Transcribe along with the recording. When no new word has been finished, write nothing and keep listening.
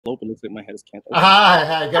open. Looks like my head is canceled.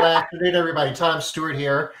 Hi, good afternoon, everybody. Tom Stewart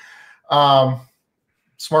here.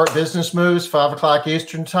 Smart Business Moves, 5 o'clock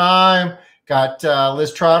Eastern Time. Got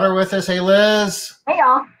Liz Trotter with us. Hey, Liz. Hey,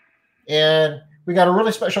 y'all. And we got a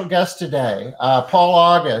really special guest today, Paul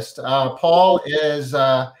August. Paul is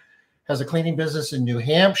has a cleaning business in New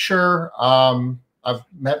Hampshire. I've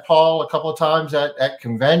met Paul a couple of times at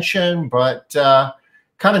convention, but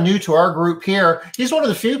kind of new to our group here. He's one of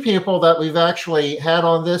the few people that we've actually had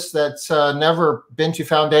on this that's never been to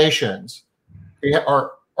Foundations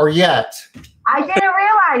or yet. I didn't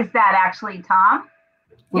realize that, actually, Tom.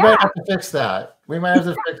 We might have to fix that. We might have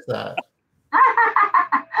to fix that.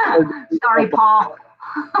 Sorry, Paul.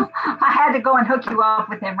 I had to go and hook you up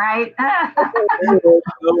with him, right? No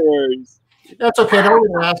worries. That's okay. It only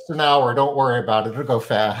lasts an hour. Don't worry about it. It'll go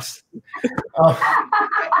fast.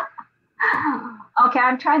 Okay,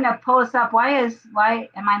 I'm trying to pull us up. Why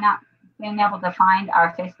am I not being able to find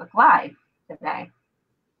our Facebook Live today?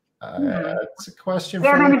 That's a question. Do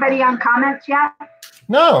you have anybody on comments yet?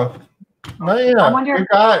 No. Yeah. I wonder.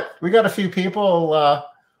 We got a few people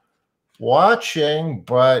watching,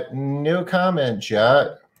 but no comments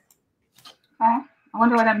yet. Okay. I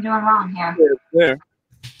wonder what I'm doing wrong here.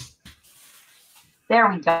 There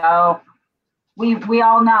we go. We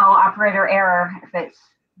all know operator error if it's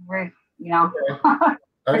okay.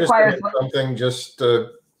 I just requires did something just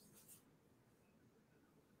to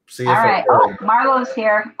see. All right. Oh, Marlo's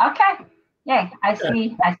here. Okay. Yay. I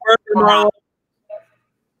see. Marlo.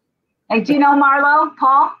 Hey, do you know Marlo,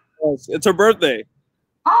 Paul? Yes, it's her birthday.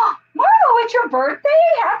 Oh, Marlo, it's your birthday.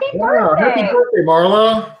 Happy birthday. Happy birthday,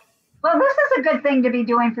 Marlo. Well, this is a good thing to be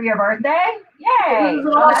doing for your birthday. Yay. This is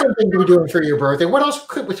an awesome thing to be doing for your birthday. What else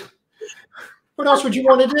would you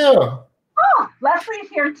want to do? Oh, Leslie's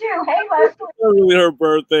here too. Hey, Leslie. It's not really her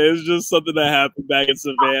birthday. It's just something that happened back in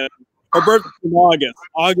Savannah. Her birthday's in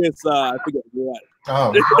August. I forget what.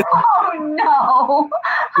 Oh. Oh no.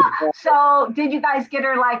 So did you guys get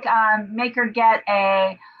her make her get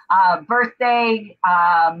a birthday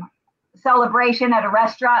celebration at a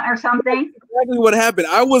restaurant or something? Exactly what happened.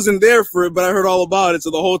 I wasn't there for it, but I heard all about it.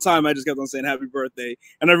 So the whole time I just kept on saying happy birthday,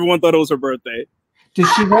 and everyone thought it was her birthday. Did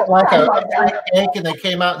she get like a cake and they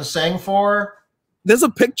came out and sang for her? There's a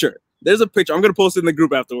picture. I'm gonna post it in the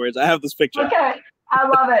group afterwards. I have this picture. Okay, I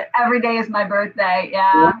love it. Every day is my birthday.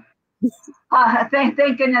 Yeah. Thank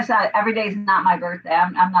goodness every day is not my birthday.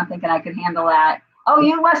 I'm not thinking I could handle that. Oh,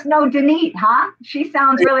 you must know Denise, huh? She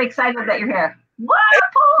sounds really excited that you're here. What?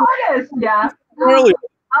 Paul August. Yeah. Really?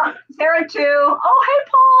 Sarah too. Oh, hey,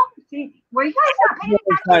 Paul. See, were you guys not paying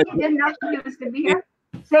attention? You didn't know he was going to be here?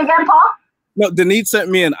 Say again, Paul? No, Denise sent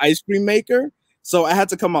me an ice cream maker. So I had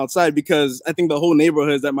to come outside because I think the whole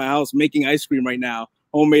neighborhood is at my house making ice cream right now.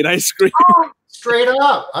 Homemade ice cream. Oh, straight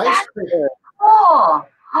up. Ice cream. Cool.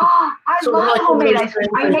 Oh, I love homemade ice cream.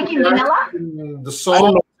 Are you making vanilla? The salt. I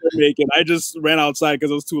don't know what they're making. I just ran outside because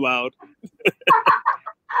it was too loud.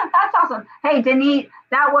 That's awesome. Hey, Denise,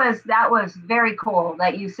 that was very cool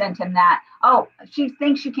that you sent him that. Oh, she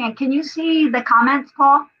thinks you can. Can you see the comments,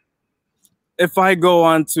 Paul? If I go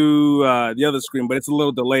onto the other screen, but it's a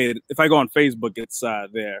little delayed. If I go on Facebook, it's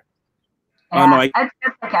there. Yeah,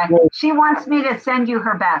 it's okay. She wants me to send you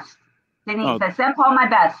her best. Denise says, send Paul my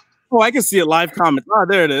best. Oh, I can see it live comment. Oh,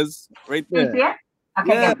 there it is. Right there. You see it?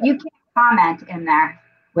 Okay, yeah. Good. You can't comment in there,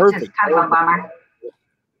 which Perfect. is kind of a bummer.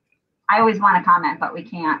 I always want to comment, but we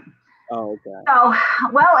can't. Oh, okay. So,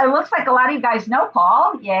 well, it looks like a lot of you guys know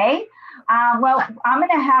Paul. Yay. Well, I'm going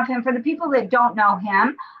to have him, for the people that don't know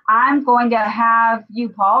him, I'm going to have you,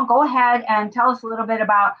 Paul, go ahead and tell us a little bit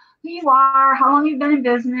about who you are, how long you've been in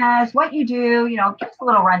business, what you do, give us a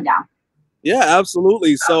little rundown. Yeah,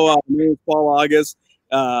 absolutely. So my name is Paul August.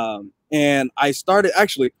 And I started,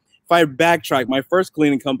 actually, if I backtrack, my first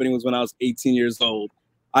cleaning company was when I was 18 years old.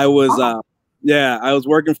 I was, I was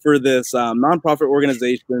working for this nonprofit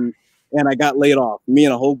organization, and I got laid off, me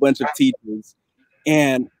and a whole bunch of teachers.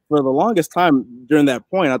 And for the longest time during that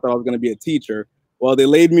point, I thought I was going to be a teacher. Well, they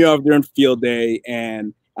laid me off during field day,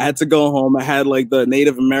 and I had to go home. I had like the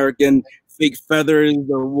Native American fake feathers,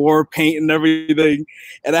 the war paint and everything.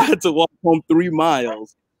 And I had to walk home 3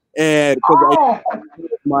 miles. And because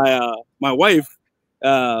my wife,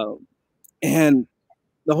 and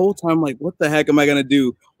the whole time, like, what the heck am I going to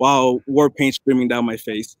do while war paint streaming down my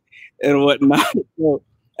face and whatnot? So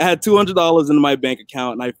I had $200 in my bank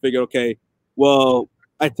account, and I figured, okay, well,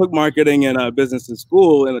 I took marketing and business in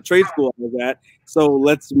school, in a trade school I was at, so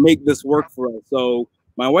let's make this work for us. So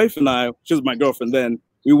my wife and I, she was my girlfriend then,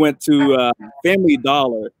 we went to Family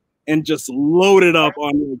Dollar and just loaded up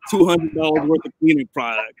on $200 worth of cleaning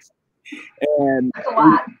products. And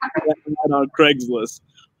on Craigslist.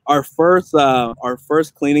 our first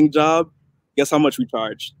cleaning job, guess how much we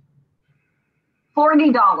charged?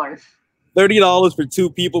 $40. $30 for 2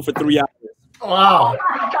 people for 3 hours. Wow.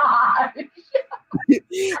 Oh my God.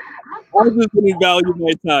 I just didn't value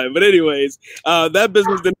my time. But anyways, that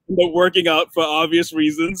business didn't end up working out for obvious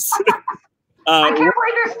reasons. I can't believe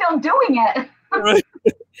you're still doing it. Right.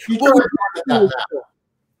 You charge more than that now.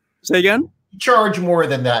 Say again? You charge more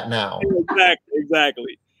than that now.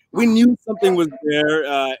 Exactly. We knew something was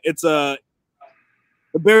there. It's the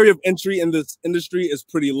barrier of entry in this industry is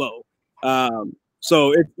pretty low.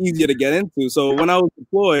 So it's easier to get into. So when I was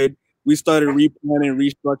deployed, we started replanning,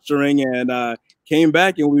 restructuring, and came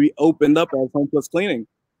back and we opened up as Home Plus Cleaning.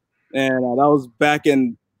 And that was back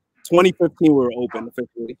in 2015 we were open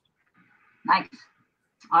officially. Nice.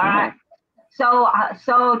 All right. So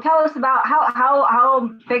tell us about how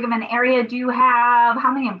big of an area do you have?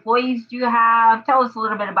 How many employees do you have? Tell us a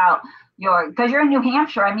little bit about because you're in New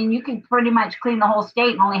Hampshire. I mean, you could pretty much clean the whole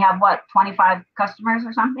state and only have what, 25 customers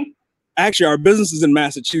or something? Actually, our business is in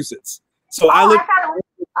Massachusetts. So I live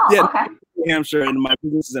okay. in New Hampshire and my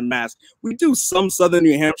business is in Mass. We do some Southern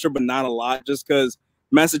New Hampshire, but not a lot, just because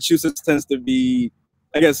Massachusetts tends to be,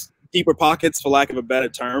 I guess, deeper pockets, for lack of a better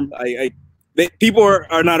term. People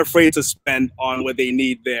are not afraid to spend on what they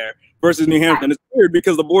need there versus New Hampshire. And it's weird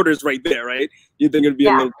because the border is right there, right? You think it'd be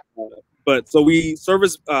a little, but so we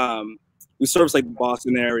service like the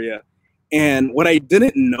Boston area. And what I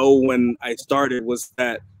didn't know when I started was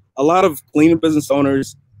that a lot of cleaning business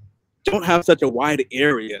owners don't have such a wide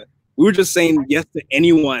area. We were just saying yes to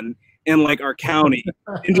anyone in like our county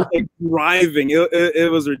and just like driving.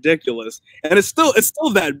 It was ridiculous. And it's still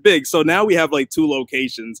that big. So now we have like 2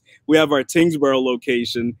 locations. We have our Tingsboro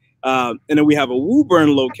location, and then we have a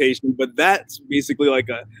Woburn location, but that's basically like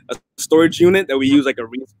a storage unit that we use like a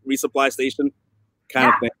resupply station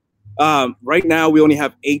kind of thing. Right now we only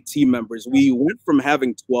have 8 team members. We went from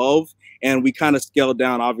having 12 and we kind of scaled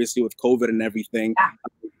down obviously with COVID and everything.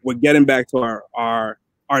 We're getting back to our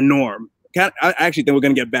norm. I actually think we're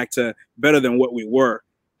going to get back to better than what we were.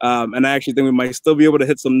 And I actually think we might still be able to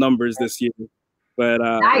hit some numbers this year. But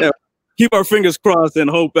nice. Yeah, keep our fingers crossed and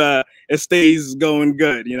hope it stays going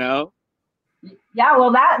good, you know? Yeah,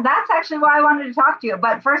 well, that's actually why I wanted to talk to you.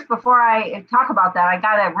 But first, before I talk about that, I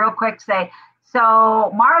got to real quick say,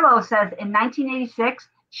 so Marlo says in 1986,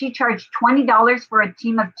 she charged $20 for a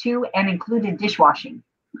team of 2 and included dishwashing.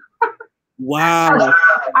 Wow.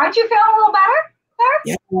 Aren't you feeling a little better?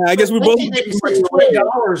 Yeah, I guess we both.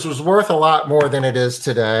 $20 was worth a lot more than it is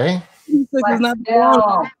today. It's not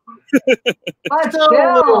still. But still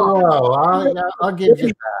a little low. I'll give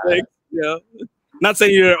you that. Yeah. Not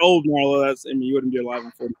saying you're old, Marlo. I mean, you wouldn't be alive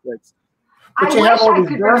in 46. But you have all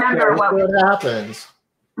these birthdays. What happens?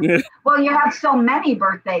 Well, you have so many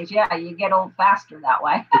birthdays. Yeah, you get old faster that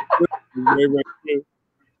way.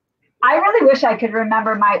 I really wish I could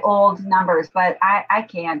remember my old numbers, but I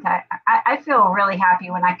can't. I feel really happy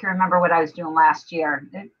when I can remember what I was doing last year.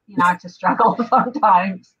 It's a struggle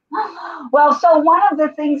sometimes. Well, so one of the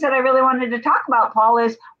things that I really wanted to talk about, Paul,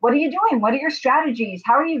 is what are you doing? What are your strategies?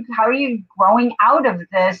 How are you growing out of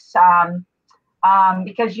this?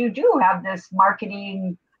 Because you do have this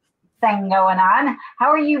marketing thing going on. How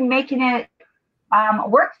are you making it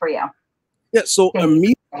work for you? Yeah. So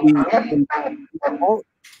immediately.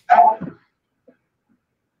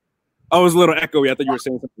 I was a little echoey. I thought you were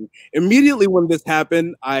saying something. Immediately when this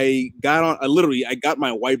happened, I got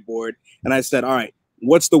my whiteboard and I said, all right,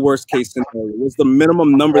 what's the worst case scenario? What's the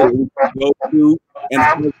minimum number that we can go to? And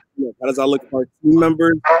how does that look for our team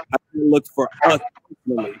members? How does it look for us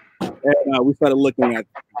personally? And we started looking at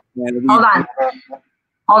that.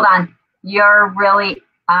 Hold on. You're really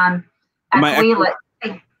echoey.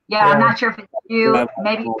 Yeah, I'm not sure if it's you.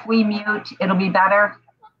 Maybe if we mute, it'll be better.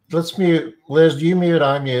 Let's mute. Liz, you mute,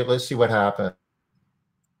 I mute. Let's see what happens.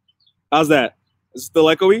 How's that? Is it still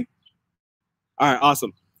echoey? All right,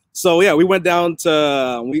 awesome. So yeah, we went down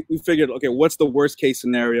to, we figured, okay, what's the worst case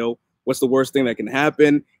scenario? What's the worst thing that can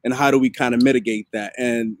happen? And how do we kind of mitigate that?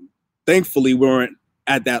 And thankfully, we weren't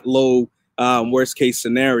at that low worst case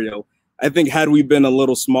scenario. I think had we been a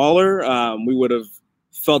little smaller, we would have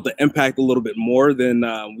felt the impact a little bit more than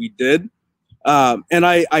we did. And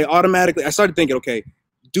I started thinking, okay,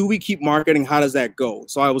 do we keep marketing? How does that go?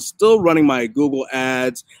 So I was still running my Google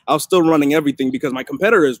ads. I was still running everything because my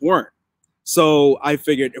competitors weren't. So I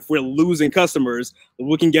figured if we're losing customers,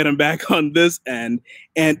 we can get them back on this end.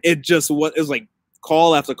 And it was like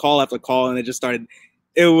call after call after call. And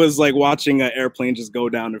it was like watching an airplane just go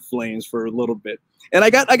down in flames for a little bit. And I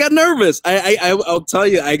got nervous. I'll tell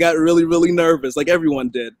you, I got really, really nervous, like everyone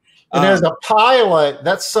did. And as a pilot,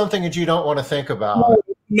 that's something that you don't want to think about.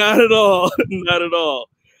 Not at all. Not at all.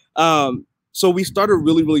 So we started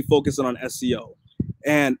really focusing on SEO,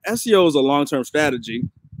 and SEO is a long-term strategy.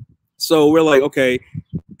 So we're like, okay,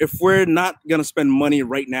 if we're not going to spend money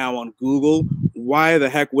right now on Google, why the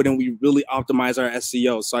heck wouldn't we really optimize our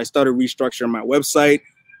SEO? So I started restructuring my website.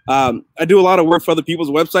 I do a lot of work for other people's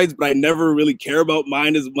websites, but I never really care about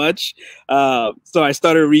mine as much. So I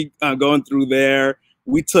started going through there.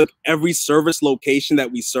 We took every service location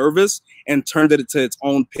that we service and turned it into its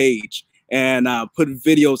own page, and put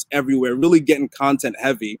videos everywhere, really getting content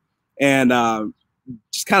heavy, and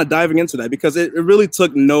just kind of diving into that, because it really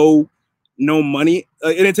took no money.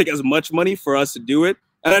 It didn't take as much money for us to do it.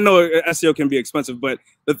 And I know SEO can be expensive, but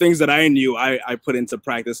the things that I knew, I put into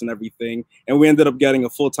practice and everything. And we ended up getting a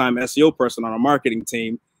full-time SEO person on our marketing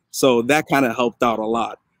team. So that kind of helped out a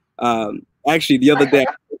lot. Actually, the other day.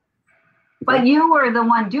 But you were the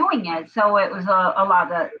one doing it, so it was a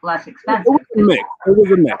lot less expensive. It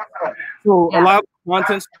was a mix. So a lot of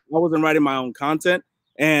content, I wasn't writing my own content.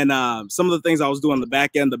 And some of the things I was doing on the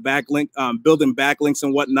back end, the backlink, building backlinks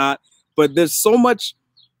and whatnot. But there's so much.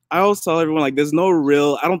 I always tell everyone, like,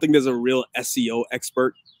 I don't think there's a real SEO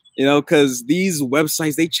expert, because these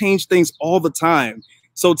websites, they change things all the time.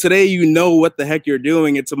 So today, you know what the heck you're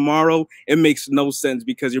doing, and tomorrow it makes no sense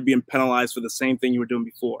because you're being penalized for the same thing you were doing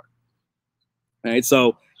before. All right.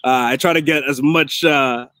 So I try to get as many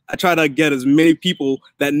people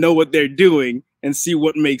that know what they're doing and see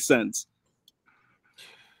what makes sense.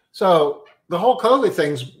 So the whole COVID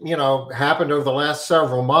thing's, happened over the last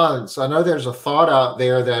several months. I know there's a thought out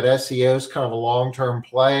there that SEO is kind of a long-term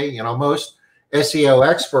play. Most SEO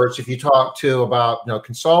experts, if you talk to about,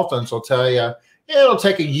 consultants, will tell you it'll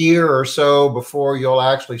take a year or so before you'll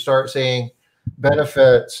actually start seeing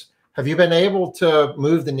benefits. Have you been able to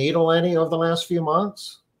move the needle any over the last few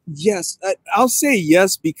months? Yes, I'll say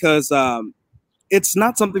yes, because it's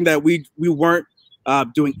not something that we weren't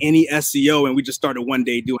doing any SEO, and we just started one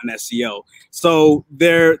day doing SEO. So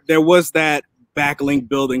there was that backlink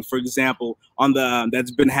building, for example, on the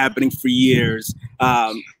that's been happening for years.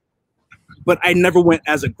 But I never went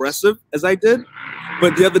as aggressive as I did.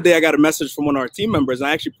 But the other day, I got a message from one of our team members, and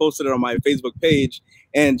I actually posted it on my Facebook page.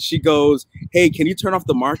 And she goes, "Hey, can you turn off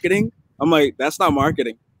the marketing?" I'm like, "That's not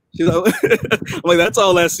marketing." She's like, I'm like, "That's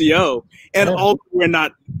all SEO." And also, we're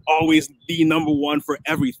not always the number one for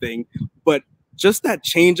everything, but just that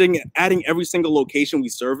changing, adding every single location we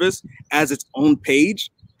service as its own page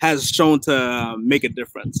has shown to make a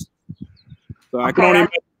difference. So I can only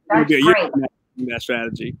imagine that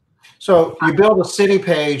strategy. So you build a city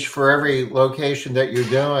page for every location that you're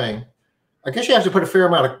doing. I guess you have to put a fair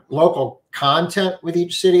amount of local content with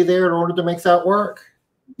each city there in order to make that work.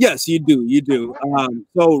 Yes, you do. You do.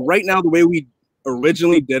 So right now, the way we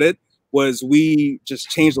originally did it was we just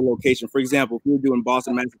changed the location. For example, if we were doing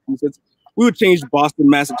Boston, Massachusetts, we would change Boston,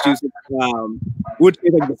 Massachusetts. We would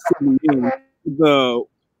change like the city name.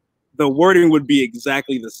 The wording would be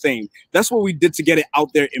exactly the same. That's what we did to get it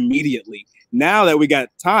out there immediately. Now that we got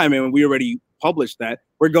time and we already published that,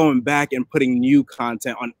 we're going back and putting new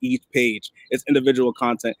content on each page. It's individual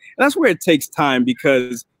content. And that's where it takes time,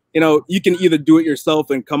 because, you can either do it yourself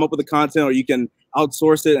and come up with the content, or you can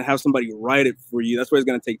outsource it and have somebody write it for you. That's where it's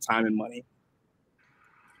going to take time and money.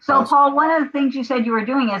 So, Paul, one of the things you said you were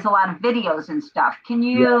doing is a lot of videos and stuff. Can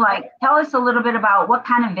you tell us a little bit about what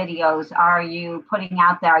kind of videos are you putting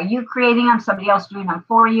out there? Are you creating them? Somebody else doing them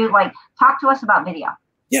for you? Talk to us about video.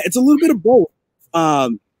 Yeah, it's a little bit of both.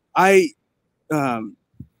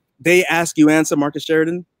 They Ask You Answer, Marcus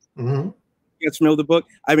Sheridan. Mm-hmm. You guys familiar with the book?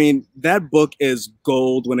 I mean, that book is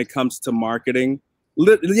gold when it comes to marketing.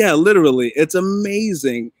 Literally, it's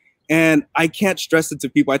amazing. And I can't stress it to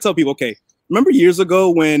people. I tell people, okay, remember years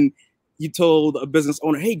ago when you told a business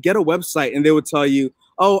owner, "Hey, get a website," and they would tell you,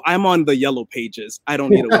 "Oh, I'm on the yellow pages. I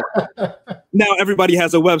don't need a website." Now everybody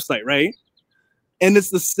has a website, right? And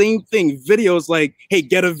it's the same thing. Videos, like, "Hey,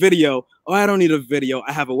 get a video." "Oh, I don't need a video.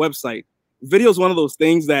 I have a website." Video is one of those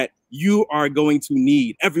things that you are going to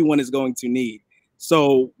need. Everyone is going to need.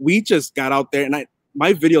 So we just got out there, and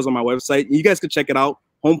my videos on my website, and you guys could check it out,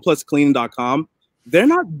 homepluscleaning.com. They're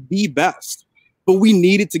not the best, but we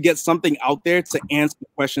needed to get something out there to answer the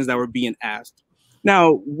questions that were being asked.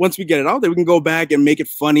 Now, once we get it out there, we can go back and make it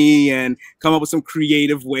funny and come up with some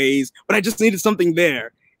creative ways. But I just needed something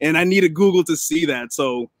there, and I needed Google to see that.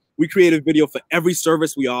 So we created a video for every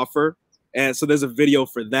service we offer. And so there's a video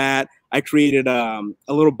for that. I created a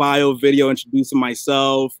little bio video introducing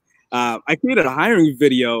myself. I created a hiring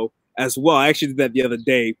video as well. I actually did that the other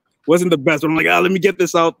day. Wasn't the best, but I'm like, let me get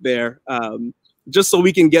this out there. Just so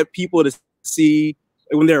we can get people to see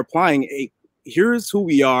when they're applying, hey, here's who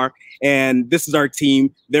we are, and this is our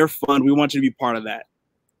team. They're fun. We want you to be part of that,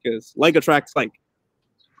 because like attracts like.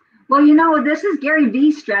 Well, you know, this is Gary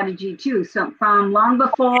Vee's strategy too. So from long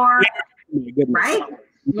before, right?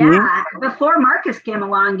 Yeah, before Marcus came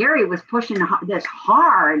along, Gary was pushing this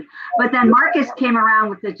hard, but then Marcus came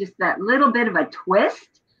around with just that little bit of a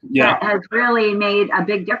twist that has really made a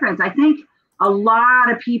big difference. I think a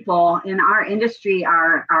lot of people in our industry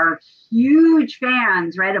are huge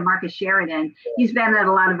fans, right, of Marcus Sheridan. He's been at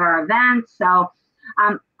a lot of our events, so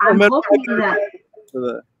I'm hoping that.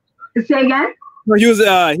 Say again? He was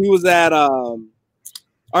at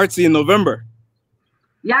Artsy in November.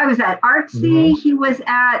 Yeah, I was at Artsy. He was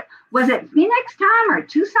at, was it Phoenix, Tom, or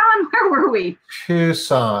Tucson? Where were we?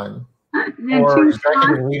 Tucson. Or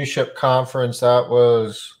Executive Leadership Conference. That's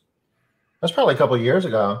probably a couple of years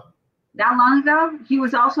ago. That long ago? He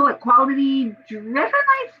was also at Quality Driven,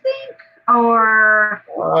 I think, or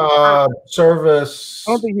Service.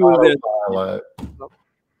 I don't think he was Autopilot.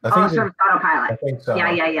 Service Autopilot. I think so.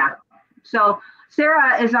 Yeah. So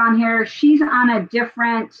Sarah is on here. She's on a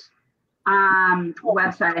different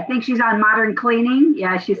website. I think she's on Modern Cleaning.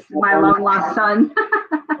 Yeah, she's my long lost son.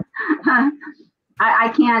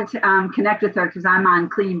 I can't connect with her because I'm on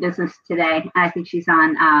Cleaning Business Today. I think she's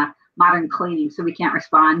on Modern Cleaning, so we can't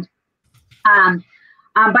respond. But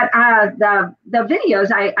the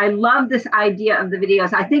videos, I love this idea of the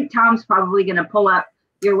videos. I think Tom's probably going to pull up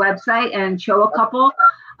your website and show a couple.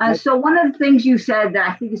 So one of the things you said that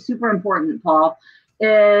I think is super important, Paul,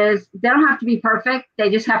 is they don't have to be perfect. They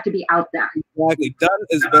just have to be out there. Exactly. Done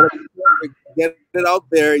is better than perfect. Get it out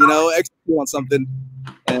there, execute on something.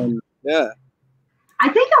 And I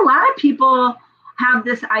think a lot of people have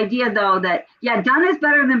this idea, though, that, done is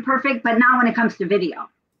better than perfect, but not when it comes to video.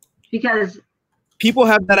 Because people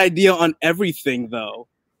have that idea on everything, though.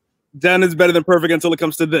 Done is better than perfect until it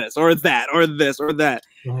comes to this or that or this or that.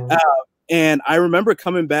 Mm-hmm. And I remember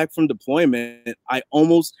coming back from deployment, I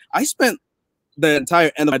spent the entire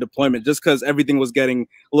end of my deployment just because everything was getting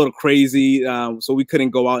a little crazy. So we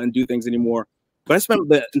couldn't go out and do things anymore. But I spent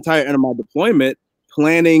the entire end of my deployment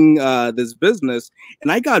planning this business.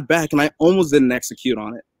 And I got back and I almost didn't execute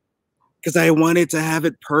on it because I wanted to have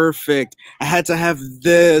it perfect. I had to have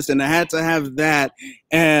this and I had to have that.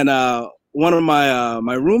 And one of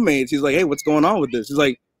my roommates, he's like, "Hey, what's going on with this?" He's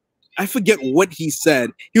like, I forget what he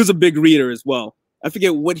said. He was a big reader as well. I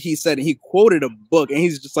forget what he said. And he quoted a book and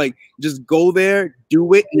he's just like, just go there,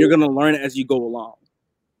 do it, and you're going to learn it as you go along.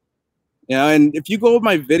 And if you go with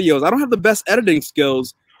my videos, I don't have the best editing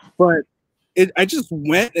skills, but I just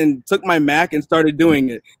went and took my Mac and started doing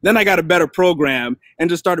it. Then I got a better program and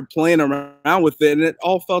just started playing around with it, and it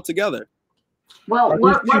all fell together. Well,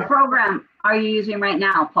 what program are you using right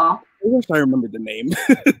now, Paul? I wish I remembered the name.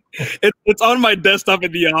 It's on my desktop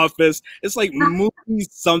in the office. It's like movie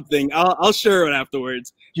something. I'll share it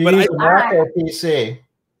afterwards. Do you use a Mac or PC?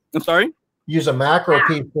 I'm sorry? Use a Mac or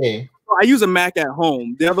PC? I use a Mac at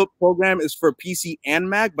home. The other program is for PC and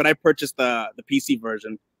Mac, but I purchased the PC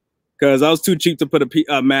version because I was too cheap to put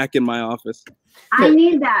a Mac in my office. I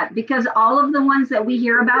need that because all of the ones that we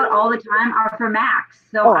hear about all the time are for Macs.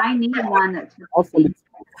 So I need one that's for PC.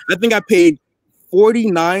 I think I paid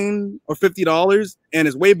 $49 or $50, and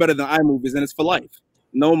it's way better than iMovies, and it's for life.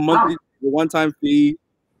 No monthly, one-time fee.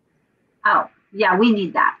 Oh, yeah, we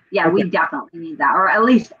need that. Yeah, we definitely need that, or at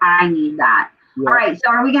least I need that. Yeah. All right,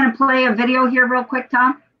 so are we going to play a video here real quick,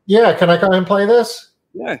 Tom? Yeah, can I go ahead and play this?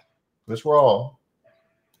 Yeah. Let's roll.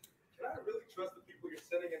 Can I really trust the people you're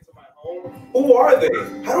sending into my home? Who are they?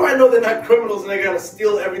 How do I know they're not criminals and they're going to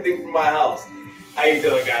steal everything from my house? How you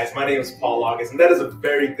doing, guys? My name is Paul August, and that is a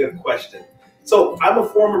very good question. So I'm a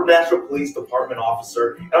former National Police Department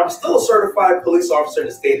officer, and I'm still a certified police officer in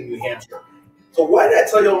the state of New Hampshire. So why did I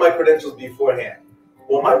tell you all my credentials beforehand?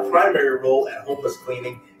 Well, my primary role at Homeless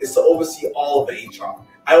Cleaning is to oversee all of the HR.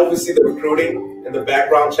 I oversee the recruiting and the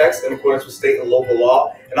background checks in accordance with state and local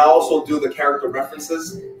law, and I also do the character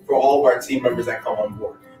references for all of our team members that come on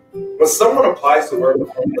board. When someone applies to work with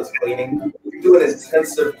Homeless Cleaning, we do an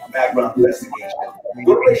intensive background investigation. We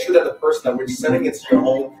want to make sure that the person that we're sending into your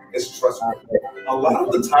home is trustworthy. A lot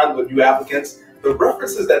of the time with new applicants, the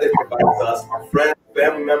references that they provide to us are friends,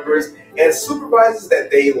 family members, and supervisors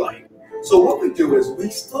that they like. So what we do is we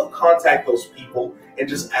still contact those people and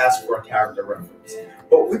just ask for a character reference.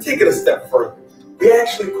 But we take it a step further. We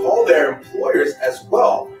actually call their employers as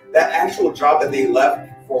well, that actual job that they left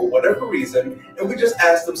for whatever reason, and we just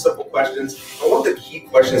ask them simple questions. And one of the key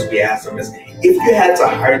questions we ask them is, if you had to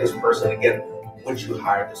hire this person again, would you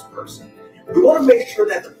hire this person? We want to make sure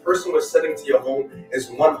that the person we're sending to your home is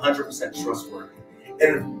 100% trustworthy.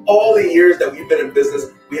 in all the years that we've been in business,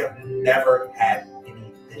 we have never had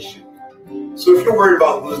any issue. So if you're worried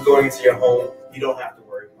about who's going into your home, you don't have to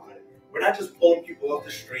worry about it. We're not just pulling people off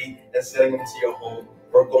the street and sending them to your home.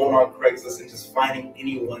 We're going on Craigslist and just finding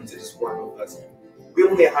anyone to just work with us. We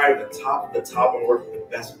only hire the top of the top and work with the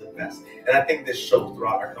best of the best. And I think this shows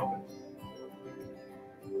throughout our company.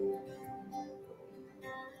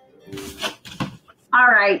 All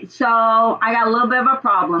right, so I got a little bit of a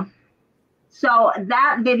problem. So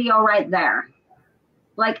that video right there,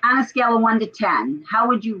 like on a scale of 1 to 10, how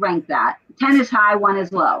would you rank that? 10 is high, 1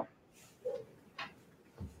 is low.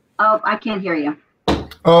 Oh, I can't hear you.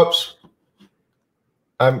 Oops.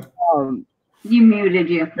 You muted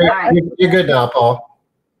you. All right. You're good now, Paul.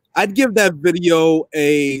 I'd give that video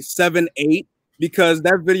a 7-8 because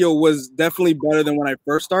that video was definitely better than when I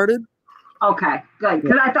first started. Okay, good.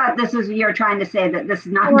 Because I thought this is, you're trying to say that this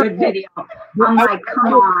is not a good video. I'm like,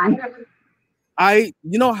 come on.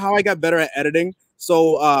 You know how I got better at editing?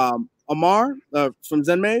 So Amar from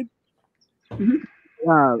ZenMade,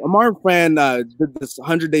 Amar and Fran did this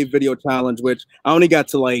 100-day video challenge, which I only got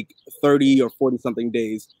to like 30 or 40 something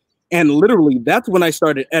days. And literally that's when I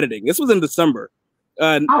started editing. This was in December.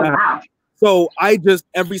 Wow. So I just,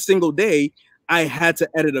 every single day, I had to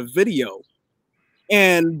edit a video.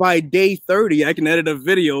 And by day 30, I can edit a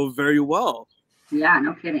video very well. Yeah,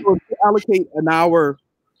 no kidding. So to allocate an hour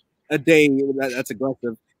a day, that's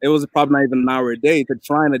aggressive. It was probably not even an hour a day to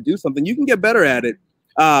trying to do something. You can get better at it.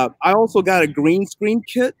 I also got a green screen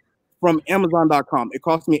kit from Amazon.com. It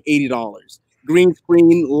cost me $80. Green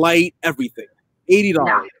screen, light, everything. $80.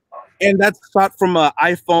 Yeah. And that's shot from an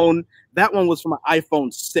iPhone. That one was from an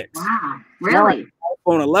iPhone 6. Wow, really?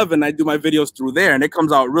 iPhone 11, I do my videos through there, and it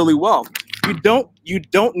comes out really well. You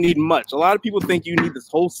don't need much. A lot of people think you need this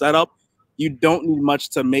whole setup. You don't need much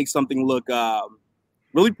to make something look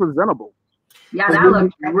really presentable. Yeah, that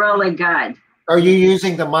looks really good. Are you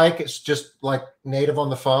using the mic? It's just like native on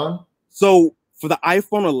the phone? So for the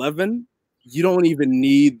iPhone 11, you don't even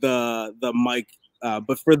need the mic.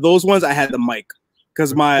 But for those ones, I had the mic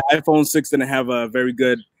because my iPhone 6 didn't have a very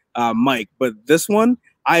good mic. But this one,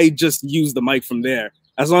 I just use the mic from there.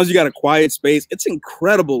 As long as you got a quiet space, it's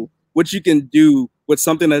incredible what you can do with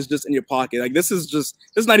something that's just in your pocket. Like this is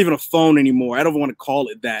not even a phone anymore. I don't want to call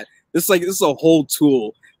it that. This is a whole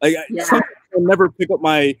tool. Like yeah. I never pick up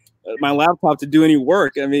my laptop to do any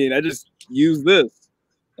work. I mean, I just use this.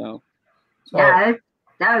 So. Yeah,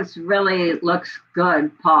 that really looks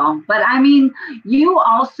good, Paul. But I mean, you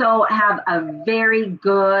also have a very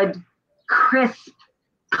good, crisp,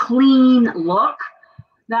 clean look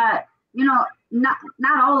that, you know, not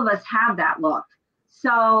all of us have that look.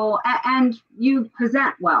 So, and you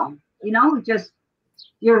present well, you know, just,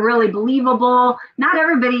 you're really believable. Not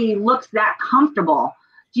everybody looks that comfortable.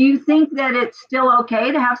 Do you think that it's still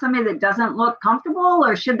okay to have somebody that doesn't look comfortable,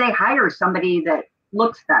 or should they hire somebody that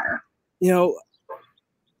looks better? You know,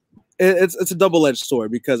 it's a double-edged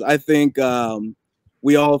sword because I think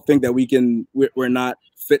we all think that we're not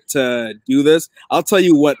fit to do this. I'll tell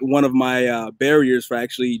you what one of my barriers for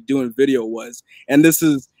actually doing video was, and this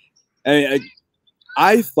is,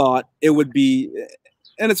 I thought it would be,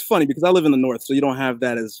 and it's funny because I live in the North, so you don't have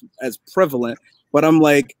that as prevalent. But I'm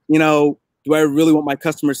like, you know, do I really want my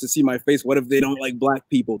customers to see my face? What if they don't like black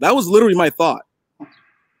people? That was literally my thought,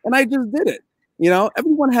 and I just did it. You know,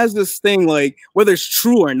 everyone has this thing, like whether it's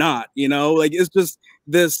true or not. You know, like it's just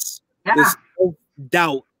this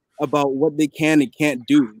doubt about what they can and can't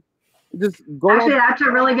do. Just go. Actually, that's a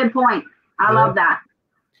really good point. I love that.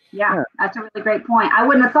 Yeah, that's a really great point. I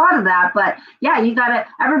wouldn't have thought of that, but yeah,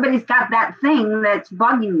 everybody's got that thing that's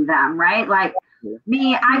bugging them, right? Like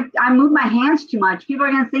me, I move my hands too much. People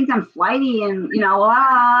are going to think I'm flighty and, you know,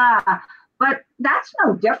 but that's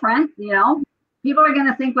no different, you know. People are going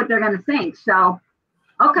to think what they're going to think. So,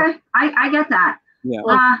 okay, I get that. Yeah.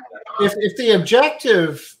 If the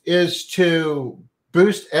objective is to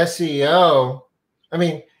boost SEO, I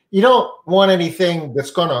mean, you don't want anything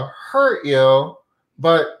that's going to hurt you,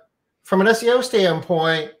 but from an SEO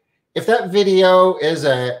standpoint, if that video is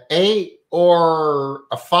a 8 or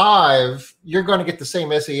a 5, you're going to get the same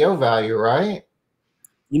SEO value, right?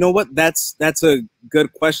 You know what? That's a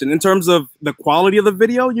good question. In terms of the quality of the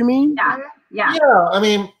video, you mean? Yeah. I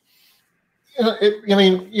mean,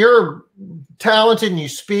 you're talented and you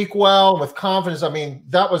speak well with confidence. I mean,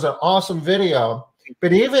 that was an awesome video.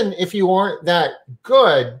 But even if you aren't that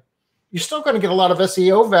good, you're still going to get a lot of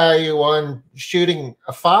SEO value on shooting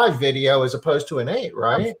a 5 video as opposed to an 8,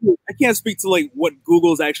 right? I can't speak to like what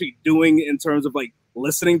Google's actually doing in terms of like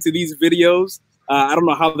listening to these videos. I don't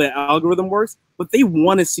know how the algorithm works, but they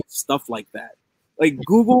want to see stuff like that. Like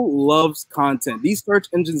Google loves content. These search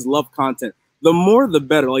engines love content. The more, the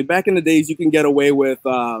better. Like back in the days, you can get away with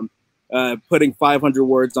putting 500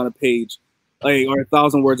 words on a page, like, or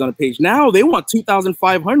 1,000 words on a page. Now they want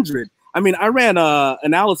 2,500. I mean, I ran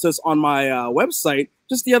analysis on my website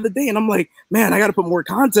just the other day, and I'm like, man, I got to put more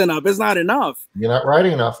content up. It's not enough. You're not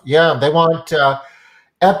writing enough. Yeah, they want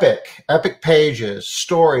epic pages,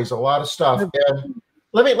 stories, a lot of stuff. And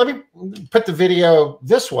let me put the video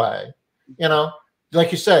this way. You know,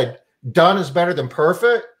 like you said, done is better than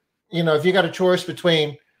perfect. You know, if you got a choice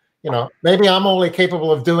between, you know, maybe I'm only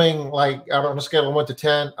capable of doing, like, on a scale of 1 to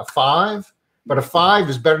 10, a 5, but a 5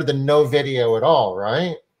 is better than no video at all,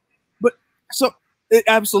 right? But so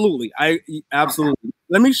absolutely, absolutely.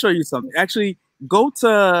 Let me show you something. Actually, go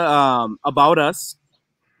to About Us.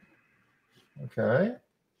 Okay.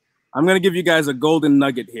 I'm gonna give you guys a golden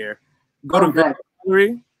nugget here. Go to Video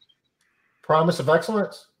Gallery. Promise of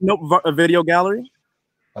Excellence. Nope, a Video Gallery.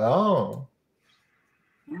 Oh.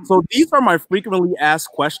 So these are my frequently asked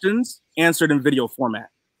questions answered in video format.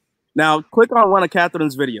 Now click on one of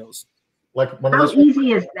Catherine's videos. Like one of How those.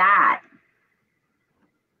 easy is that?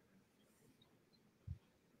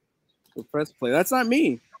 So press play. That's not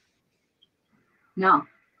me. No.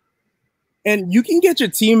 And you can get your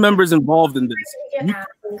team members involved in this. We get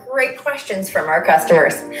some great questions from our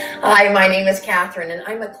customers. Hi, my name is Catherine, and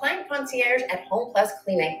I'm a client concierge at Home Plus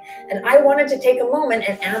Cleaning, and I wanted to take a moment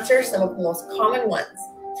and answer some of the most common ones.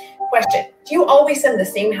 Question: do you always send the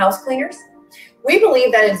same house cleaners? We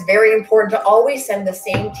believe that it's very important to always send the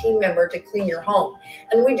same team member to clean your home,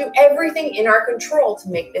 and we do everything in our control to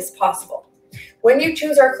make this possible. When you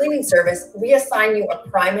choose our cleaning service, we assign you a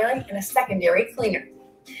primary and a secondary cleaner.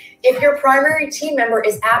 If your primary team member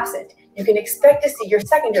is absent, you can expect to see your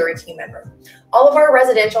secondary team member. All of our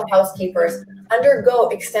residential housekeepers undergo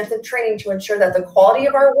extensive training to ensure that the quality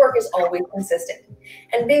of our work is always consistent.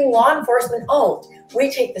 And being law enforcement owned,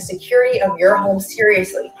 we take the security of your home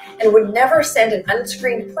seriously and would never send an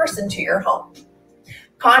unscreened person to your home.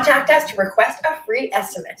 Contact us to request a free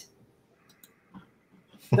estimate.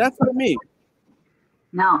 That's not me.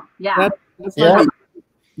 No. Yeah. That's not me.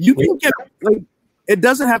 You can get, like, it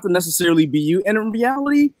doesn't have to necessarily be you. And in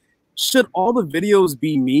reality, should all the videos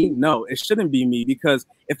be me? No, it shouldn't be me, because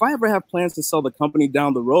if I ever have plans to sell the company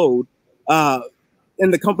down the road,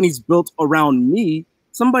 and the company's built around me,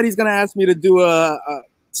 somebody's gonna ask me to do a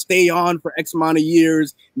stay on for X amount of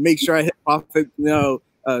years, make sure I hit profit.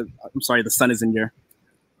 I'm sorry, the sun is in here.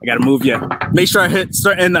 I gotta move you. Make sure I hit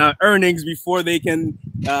certain earnings before they can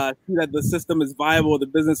see that the system is viable, the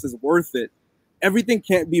business is worth it. Everything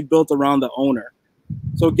can't be built around the owner.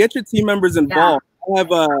 So get your team members involved. Yeah. I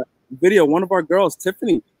have a video. One of our girls,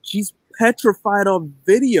 Tiffany, she's petrified of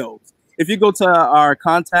videos. If you go to our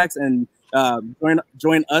contacts and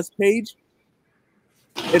join us page,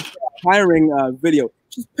 it's a hiring video.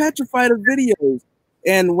 She's petrified of videos.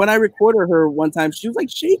 And when I recorded her one time, she was like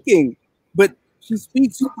shaking, but she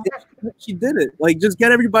speaks. She did it. Like, just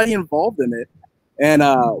get everybody involved in it. And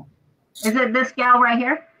is it this gal right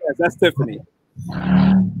here? Yes, that's Tiffany.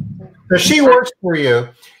 So she works for you.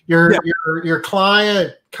 Your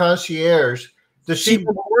client concierge. Does she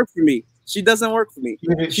doesn't work for me? She doesn't work for me.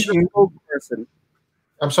 She's a spokesperson.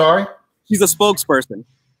 I'm sorry? She's a spokesperson.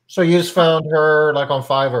 So you just found her like on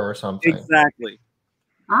Fiverr or something? Exactly.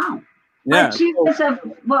 Oh. Yeah.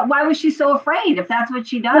 Why was she so afraid if that's what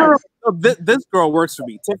she does? No, this girl works for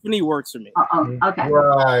me. Tiffany works for me. Oh, okay.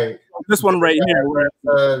 Right. This one right here.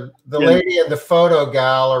 The lady in the photo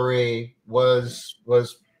gallery was.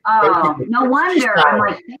 Oh, no wonder. I'm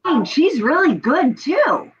like, dang, she's really good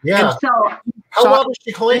too. Yeah. And so how well does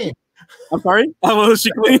she clean? I'm sorry? How well does she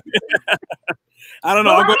clean? I don't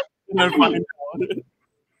know. I'll go and find out.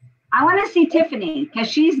 I want to see Tiffany because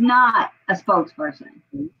she's not a spokesperson.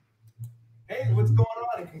 Hey, what's going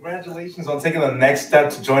on? And congratulations on taking the next step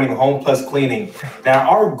to joining Home Plus Cleaning. Now,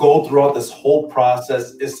 our goal throughout this whole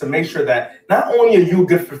process is to make sure that not only are you a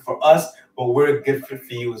good fit for us, but we're a good fit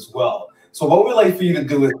for you as well. So what we'd like for you to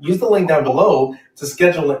do is use the link down below to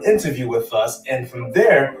schedule an interview with us. And from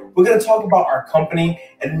there, we're going to talk about our company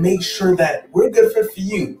and make sure that we're a good fit for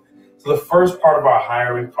you. So the first part of our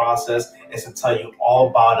hiring process is to tell you all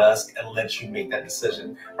about us and let you make that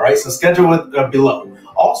decision. All right, so schedule it below.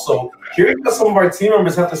 Also, here's what some of our team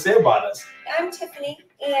members have to say about us. I'm Tiffany,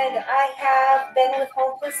 and I have been with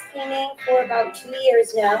Home Plus Cleaning for about 2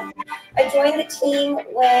 years now. I joined the team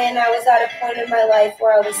when I was at a point in my life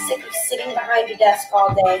where I was sick of sitting behind a desk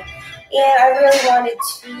all day, and I really wanted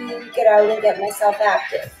to get out and get myself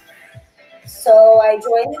active. So I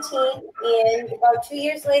joined the team, and about 2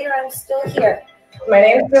 years later, I'm still here. My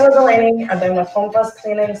name is Villa Delaney. I've been with Home Plus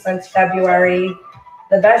Cleaning since February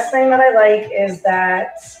The best thing that I like is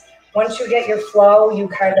that once you get your flow, you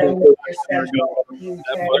kind of make your schedule. You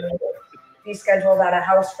can be scheduled at a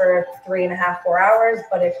house for 3.5, 4 hours,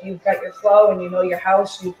 but if you've got your flow and you know your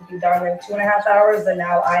house, you can be done in 2.5 hours, and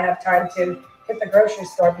now I have time to hit the grocery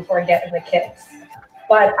store before getting the kids.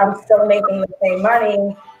 But I'm still making the same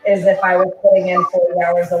money as if I was putting in 40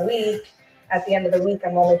 hours a week. At the end of the week,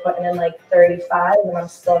 I'm only putting in like 35, and I'm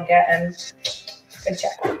still getting a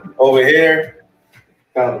check. Over here,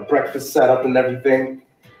 got the breakfast set up and everything.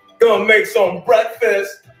 Gonna make some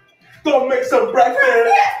breakfast. Gonna make some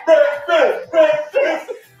breakfast.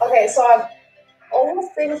 Breakfast. Okay, so I've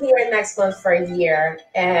almost been here next month for a year,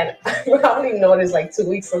 and I probably noticed like 2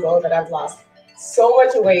 weeks ago that I've lost so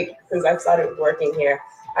much weight since I've started working here.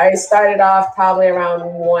 I started off probably around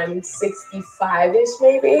 165-ish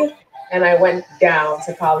maybe, and I went down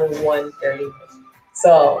to probably 130.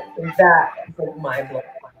 So that is my blow.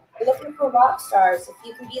 Looking for rock stars. If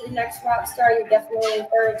you can be the next rock star, you're definitely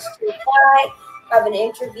encouraged to apply, have an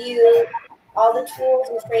interview. All the tools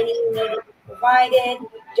and training you need are provided. You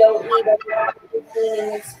don't need a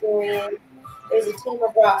cleaning experience. There's a team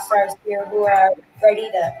of rock stars here who are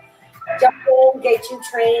ready to jump in, get you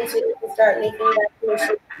trained so you can start making that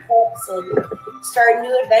commission steps and start a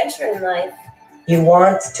new adventure in life. You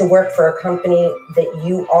want to work for a company that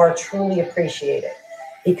you are truly appreciated,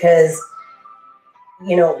 because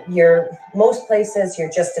most places you're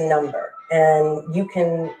just a number, and you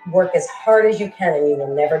can work as hard as you can and you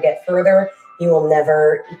will never get further. You'll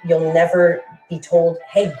never be told,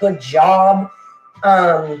 hey, good job.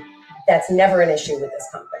 That's never an issue with this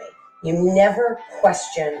company. You never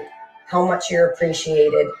question how much you're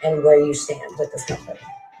appreciated and where you stand with this company.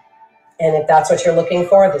 And if that's what you're looking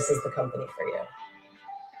for, this is the company for you.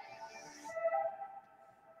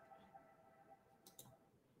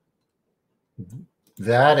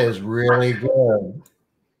 That is really good.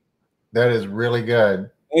 That is really good.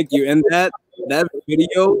 Thank you. And that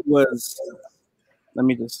video was,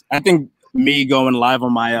 I think me going live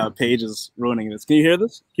on my page is ruining this. Can you hear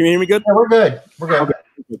this? Can you hear me good? Yeah, we're good. We're good.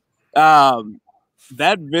 Okay.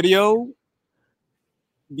 That video,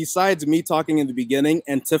 besides me talking in the beginning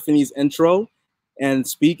and Tiffany's intro and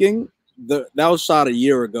speaking, that was shot a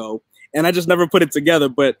year ago, and I just never put it together.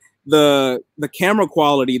 But the camera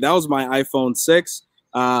quality, that was my iPhone 6.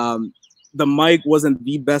 The mic wasn't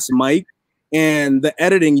the best mic, and the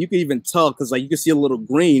editing, you can even tell because like you can see a little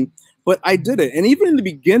green. But I did it, and even in the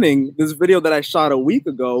beginning, this video that I shot a week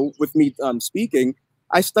ago with me speaking,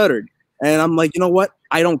 I stuttered, and I'm like, you know what?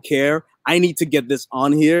 I don't care. I need to get this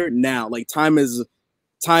on here now. Like time,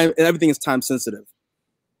 everything is time sensitive.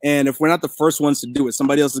 And if we're not the first ones to do it,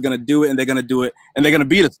 somebody else is going to do it, and they're going to do it, and they're going to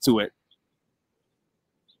beat us to it.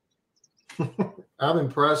 I'm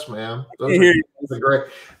impressed, man. Those are great.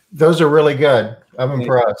 Those are really good. I'm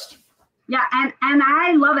impressed. Yeah, and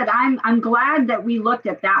I love it. I'm glad that we looked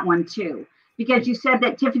at that one too, because you said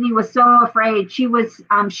that Tiffany was so afraid. She was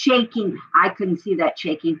shaking. I couldn't see that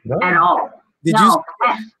shaking at all. Did you?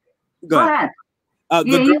 Go ahead. The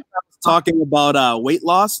girl that was talking about weight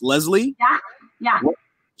loss, Leslie. Yeah.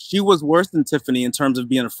 She was worse than Tiffany in terms of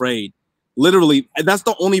being afraid. Literally, that's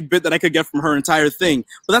the only bit that I could get from her entire thing.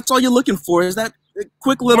 But that's all you're looking for is that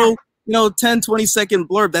quick little, 10, 20-second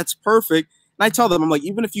blurb. That's perfect. And I tell them, I'm like,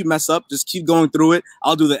 even if you mess up, just keep going through it.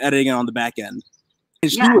 I'll do the editing on the back end.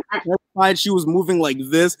 And she was terrified. She was moving like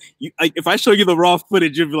this. If I show you the raw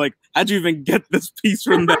footage, you'd be like, how'd you even get this piece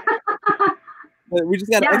from that? We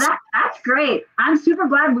just got that's great. I'm super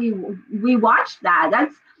glad we watched that.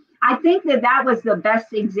 I think that was the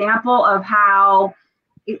best example of how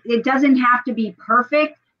it doesn't have to be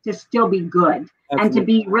perfect to still be good. Absolutely. And to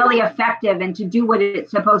be really effective and to do what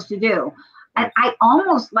it's supposed to do. And I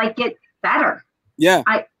almost like it better. Yeah.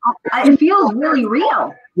 It feels really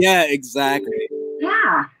real. Yeah, exactly.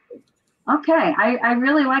 Yeah. Okay. I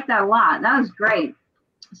really like that a lot. That was great.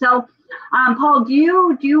 So, Paul, do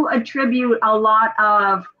you attribute a lot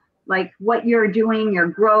of like what you're doing, your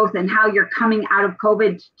growth, and how you're coming out of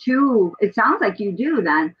COVID to, it sounds like you do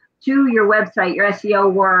then, to your website, your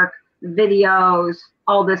SEO work, videos,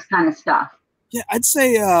 all this kind of stuff? Yeah, I'd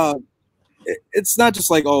say it's not just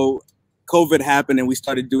like, oh, COVID happened and we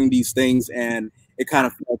started doing these things and it kind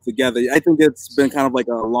of fell together. I think it's been kind of like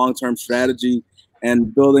a long-term strategy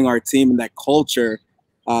and building our team and that culture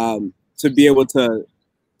to be able to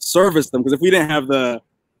service them. Because if we didn't have the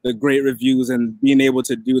great reviews and being able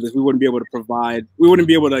to do this, we wouldn't be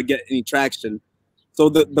able to get any traction. So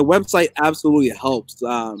the website absolutely helps.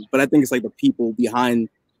 But I think it's like the people behind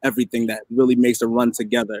everything that really makes it run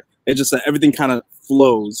together. It's just that everything kind of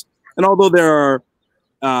flows. And although there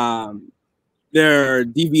are there are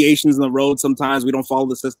deviations in the road. Sometimes we don't follow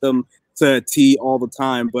the system to a T all the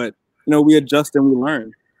time, but we adjust and we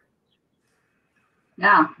learn.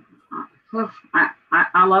 Yeah,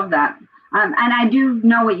 I love that. And I do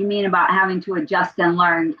know what you mean about having to adjust and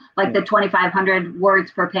learn, like the 2,500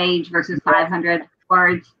 words per page versus 500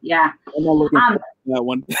 words. Yeah. I'm not looking for that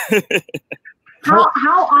one. How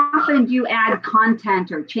often do you add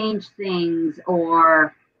content or change things,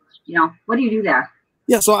 or, what do you do there?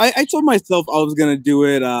 Yeah, so I told myself I was going to do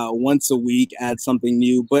it once a week, add something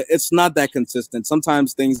new, but it's not that consistent.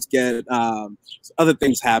 Sometimes things get, other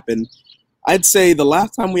things happen. I'd say the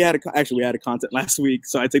last time we added content last week,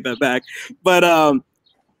 so I take that back. But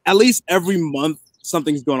at least every month,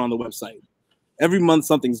 something's going on the website. Every month,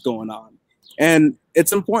 something's going on. And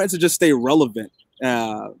it's important to just stay relevant.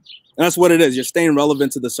 And that's what it is. You're staying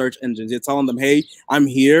relevant to the search engines. You're telling them, hey, I'm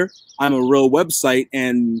here. I'm a real website,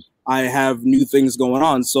 and I have new things going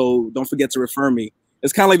on. So don't forget to refer me.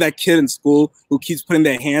 It's kind of like that kid in school who keeps putting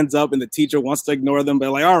their hands up and the teacher wants to ignore them.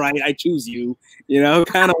 But like, all right, I choose you,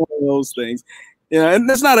 kind of one of those things. And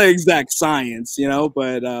it's not an exact science,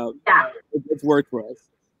 but it's worked for us.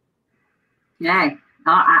 Yeah.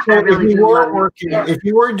 If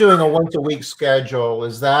you were doing a once a week schedule,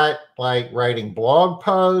 is that like writing blog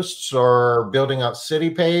posts or building out city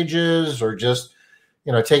pages, or just,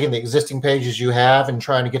 taking the existing pages you have and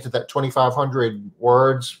trying to get to that 2,500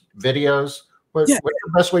 words videos? What's the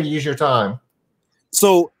best way to use your time?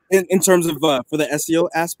 So in terms of for the SEO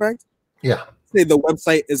aspect, say the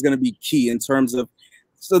website is going to be key in terms of,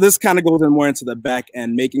 so this kind of goes in more into the back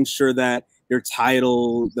end, making sure that your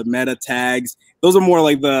title, the meta tags, those are more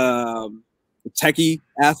like the techie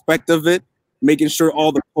aspect of it, making sure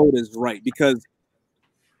all the code is right, because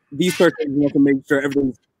these search engines have to make sure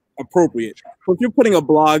everything's appropriate. So if you're putting a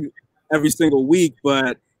blog every single week,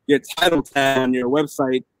 but your title tag on your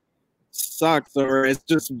website sucks, or it's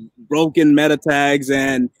just broken meta tags,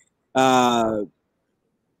 and I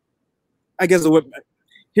guess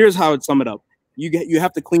here's how I'd sum it up. You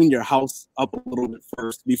have to clean your house up a little bit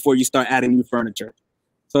first before you start adding new furniture.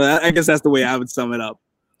 So I guess that's the way I would sum it up.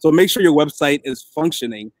 So make sure your website is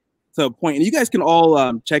functioning to a point, and you guys can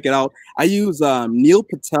all check it out. I use Neil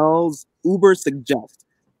Patel's Uber Suggest,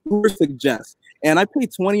 and I pay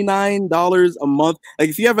 $29 a month. Like,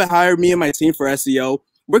 if you ever hire me and my team for SEO,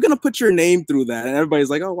 we're going to put your name through that. And everybody's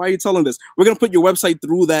like, oh, why are you telling this? We're going to put your website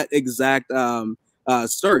through that exact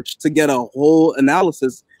search to get a whole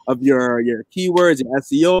analysis of your keywords, your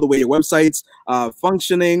SEO, the way your website's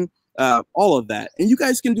functioning, all of that. And you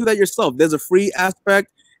guys can do that yourself. There's a free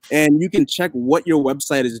aspect, and you can check what your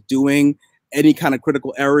website is doing, any kind of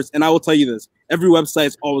critical errors. And I will tell you this, every website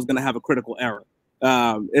is always going to have a critical error.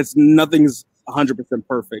 Nothing's 100%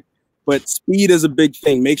 perfect, but speed is a big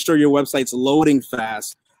thing. Make sure your website's loading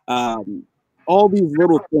fast. All these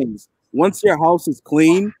little things. Once your house is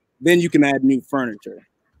clean, then you can add new furniture.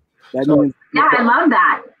 I love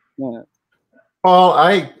that. Yeah. Paul,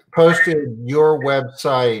 I posted your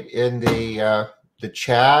website in the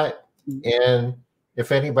chat, and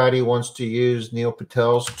if anybody wants to use Neil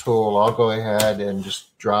Patel's tool, I'll go ahead and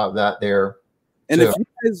just drop that there. And if you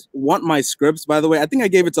guys want my scripts, by the way, I think I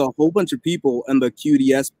gave it to a whole bunch of people on the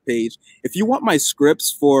QDS page. If you want my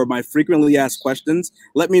scripts for my frequently asked questions,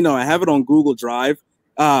 let me know. I have it on Google Drive.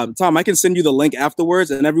 Tom, I can send you the link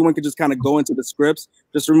afterwards, and everyone can just kind of go into the scripts.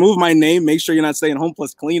 Just remove my name. Make sure you're not saying Home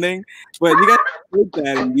Plus Cleaning. But you guys click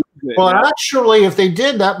that and use it. Well, actually, if they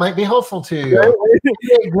did, that might be helpful to you.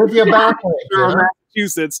 Give you a backlink.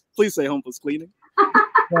 Massachusetts, please say Home Plus Cleaning.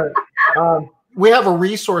 Right. We have a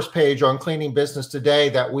resource page on Cleaning Business Today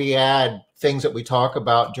that we add things that we talk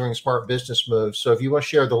about during Smart Business Moves. So if you want to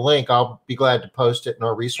share the link, I'll be glad to post it in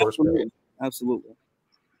our resource page. Absolutely.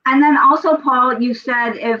 And then also, Paul, you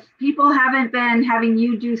said if people haven't been having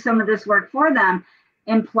you do some of this work for them,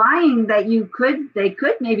 implying that they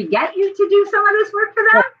could maybe get you to do some of this work for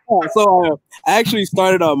them? Yeah, so I actually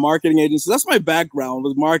started a marketing agency. That's my background,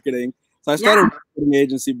 was marketing. So I started a marketing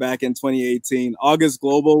agency back in 2018, August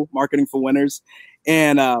Global Marketing for Winners.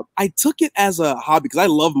 And I took it as a hobby because I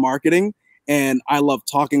love marketing and I love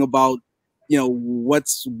talking about,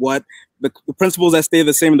 what's what, the principles that stay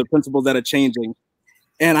the same and the principles that are changing.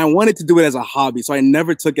 And I wanted to do it as a hobby. So I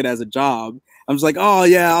never took it as a job. I was like, oh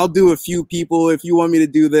yeah, I'll do a few people if you want me to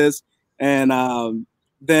do this. And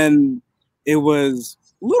then it was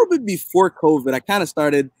a little bit before COVID, I kind of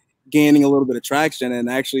started gaining a little bit of traction. And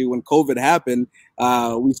actually when COVID happened,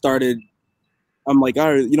 I'm like,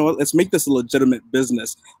 all right, you know what, let's make this a legitimate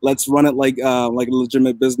business. Let's run it like a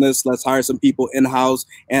legitimate business. Let's hire some people in-house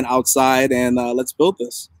and outside, and let's build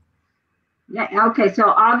this. Yeah, okay, so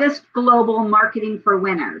August Global Marketing for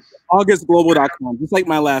Winners. AugustGlobal.com, just like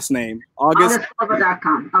my last name.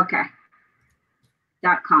 AugustGlobal.com, okay.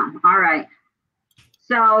 .com, all right.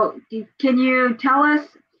 So can you tell us,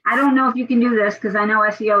 I don't know if you can do this because I know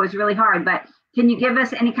SEO is really hard, but can you give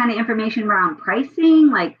us any kind of information around pricing?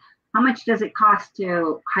 Like how much does it cost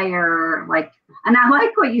to hire, like, and I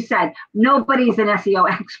like what you said, nobody's an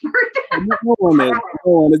SEO expert. No one is.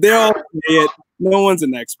 No one is. They're all it. No one's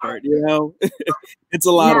an expert, you know? It's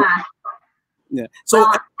a lot of, yeah. So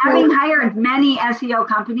well, having hired many SEO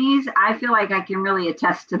companies, I feel like I can really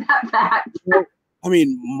attest to that fact. I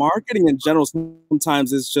mean, marketing in general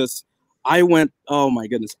sometimes is just, I went, oh my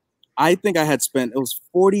goodness. I think I had spent, it was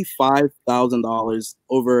 $45,000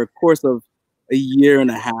 over a course of a year and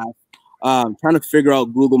a half, trying to figure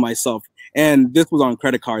out Google myself. And this was on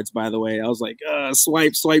credit cards, by the way. I was like,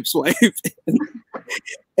 swipe, swipe, swipe.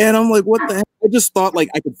 And I'm like, what the heck? I just thought like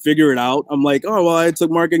I could figure it out. I'm like, oh, well, I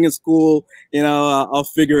took marketing in school, you know, I'll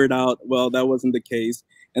figure it out. Well, that wasn't the case.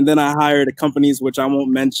 And then I hired companies, which I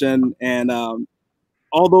won't mention. And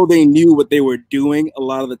although they knew what they were doing a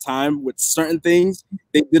lot of the time with certain things,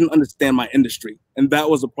 they didn't understand my industry. And that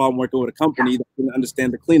was a problem working with a company that didn't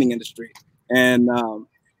understand the cleaning industry. And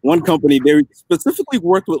one company, they specifically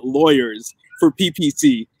worked with lawyers for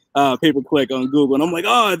PPC, pay-per-click on Google. And I'm like,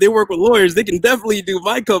 oh, they work with lawyers. They can definitely do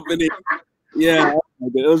my company. Yeah,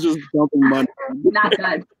 it was just dumping money. Not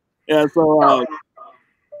good. Yeah, so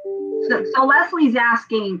Leslie's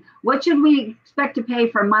asking, what should we expect to pay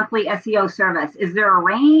for monthly SEO service? Is there a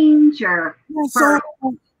range or?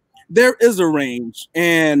 There is a range,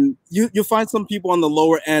 and you'll find some people on the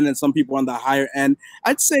lower end and some people on the higher end.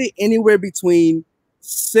 I'd say anywhere between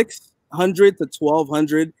 $600 to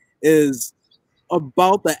 $1,200 is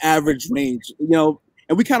about the average range, you know,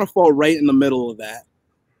 and we kind of fall right in the middle of that.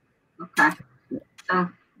 Okay, so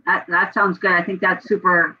that sounds good. I think that's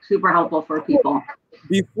super helpful for people.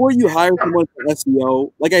 Before you hire someone for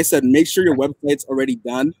SEO, like I said, make sure your website's already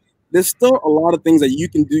done. There's still a lot of things that you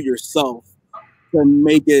can do yourself to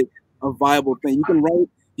make it a viable thing.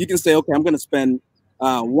 You can say, okay, I'm going to spend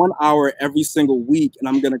 1 hour every single week, and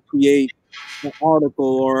I'm going to create an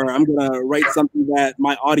article, or I'm going to write something that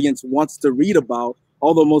my audience wants to read about,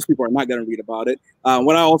 although most people are not going to read about it.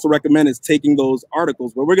 What I also recommend is taking those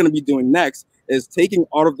articles. What we're going to be doing next is taking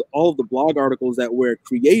all of the blog articles that we're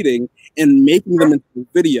creating and making them into a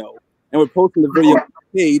video. And we're posting the video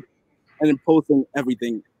page and then posting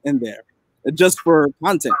everything in there. Just for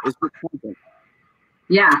content. It's just content.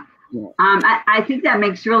 Yeah. I think that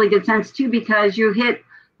makes really good sense too, because you hit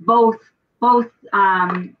both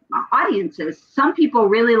audiences. Some people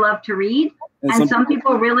really love to read, and some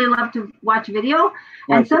people really love to watch video.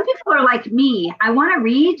 And some people are like me. I want to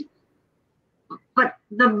read, but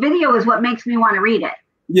the video is what makes me want to read it.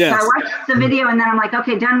 Yes. So I watch the video and then I'm like,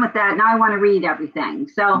 okay, done with that. Now I want to read everything.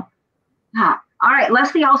 So, all right.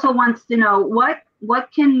 Leslie also wants to know what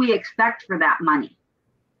can we expect for that money?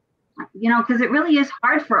 You know, because it really is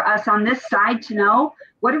hard for us on this side to know,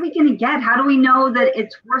 what are we going to get? How do we know that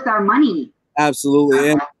it's worth our money?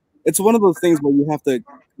 Absolutely. And it's one of those things where you have to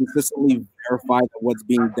consistently verify that what's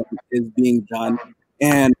being done is being done.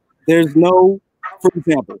 And there's no, for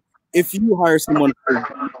example, if you hire someone for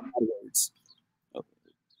AdWords, can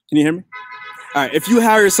you hear me? All right. If you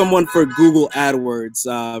hire someone for Google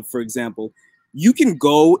AdWords, for example, you can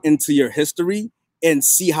go into your history and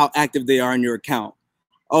see how active they are in your account.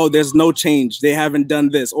 Oh, there's no change. They haven't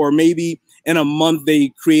done this. Or maybe in a month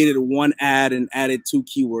they created one ad and added 2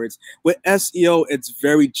 keywords. With SEO, it's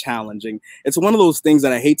very challenging. It's one of those things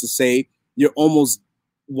that I hate to say, you're almost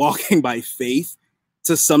walking by faith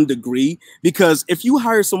to some degree, because if you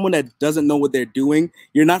hire someone that doesn't know what they're doing,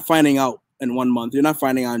 you're not finding out in 1 month. You're not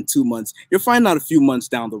finding out in 2 months. You're finding out a few months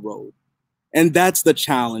down the road. And that's the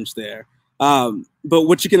challenge there. But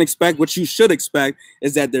what you can expect, what you should expect,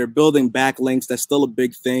 is that they're building backlinks. That's still a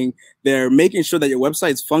big thing. They're making sure that your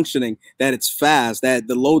website's functioning, that it's fast, that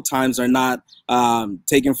the load times are not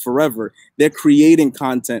taking forever. They're creating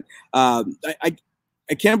content. I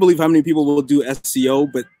can't believe how many people will do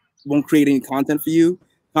SEO but won't create any content for you.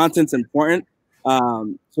 Content's important.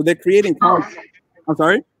 So they're creating content. I'm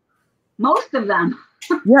sorry? Most of them.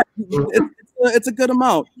 Yeah, it's a good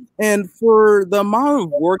amount. And for the amount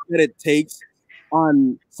of work that it takes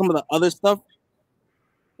on some of the other stuff,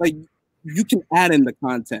 like, you can add in the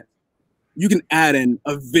content. You can add in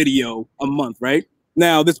a video a month, right?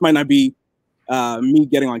 Now, this might not be me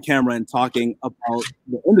getting on camera and talking about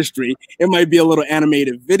the industry. It might be a little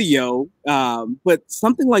animated video, but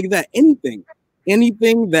something like that, anything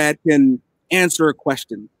that can answer a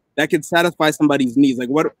question, that can satisfy somebody's needs. Like,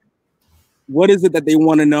 what is it that they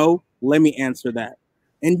want to know? Let me answer that.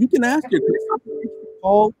 And you can ask your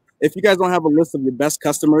call. If you guys don't have a list of your best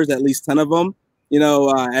customers, at least 10 of them,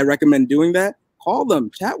 I recommend doing that. Call them,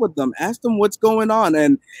 chat with them, ask them what's going on.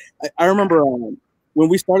 And I remember when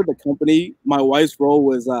we started the company, my wife's role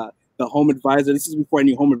was the home advisor. This is before I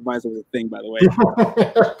knew home advisor was a thing, by the way.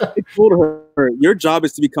 I told her, your job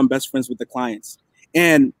is to become best friends with the clients.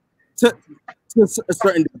 And to a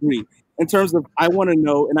certain degree, in terms of, I want to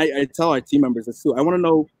know, and I tell our team members this too, I want to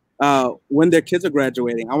know when their kids are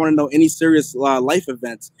graduating. I want to know any serious life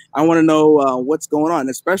events. I want to know what's going on,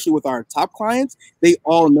 especially with our top clients. They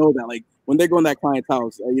all know that, like, when they go in that client's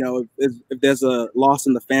house, if there's a loss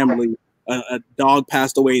in the family, a dog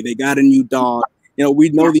passed away, they got a new dog, we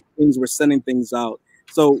know these things, we're sending things out.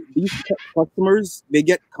 So these customers, they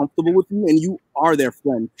get comfortable with you and you are their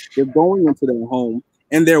friend. They're going into their home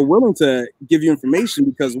and they're willing to give you information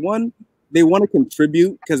because, one, they want to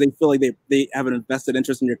contribute because they feel like they have an invested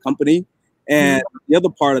interest in your company. And the other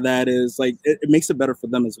part of that is, like, it makes it better for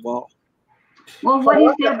them as well. Well, what do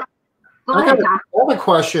you say? Go ahead, Tom. I have a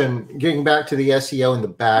question, getting back to the SEO and the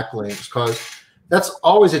backlinks, because that's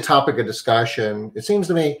always a topic of discussion. It seems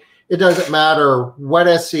to me it doesn't matter what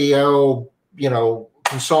SEO,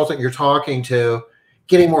 consultant you're talking to,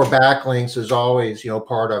 getting more backlinks is always,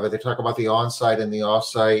 part of it. They talk about the on-site and the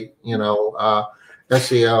off-site,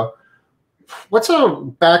 SEO. What's a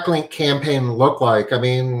backlink campaign look like? I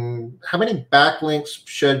mean, how many backlinks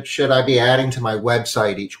should I be adding to my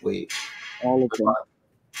website each week? All of them.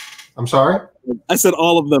 I'm sorry? I said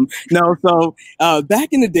all of them. No, so back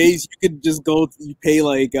in the days, you could just you pay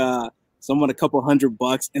like someone a couple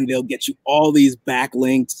 $100 and they'll get you all these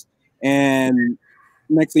backlinks. And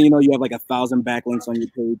next thing you know, you have like 1,000 backlinks on your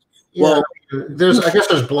page. Yeah, well, I guess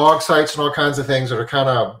there's blog sites and all kinds of things that are kind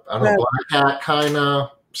of, black hat kind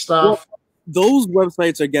of stuff. Well, those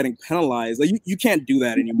websites are getting penalized. Like you can't do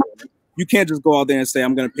that anymore. You can't just go out there and say,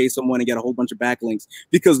 I'm going to pay someone and get a whole bunch of backlinks,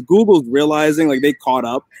 because Google's realizing, like, they caught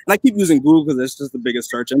up. And I keep using Google because it's just the biggest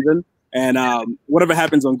search engine. And whatever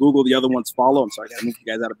happens on Google, the other ones follow. I'm sorry, I got to move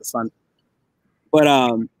you guys out of the sun.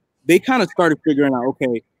 But they kind of started figuring out,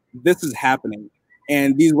 okay, this is happening.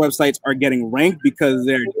 And these websites are getting ranked because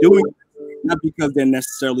they're doing it, not because they're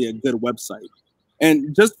necessarily a good website.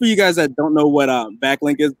 And just for you guys that don't know what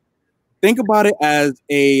backlink is, think about it as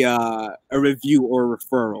a review or a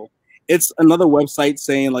referral. It's another website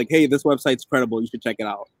saying, like, hey, this website's credible, you should check it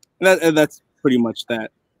out. And that's pretty much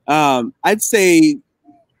that. I'd say,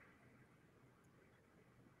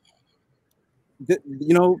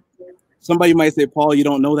 somebody might say, Paul, you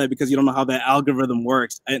don't know that because you don't know how that algorithm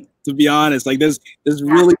works. And to be honest, like, there's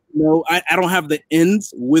really I don't have the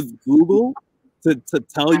ins with Google to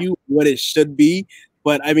tell you what it should be.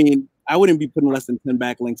 But I mean, I wouldn't be putting less than 10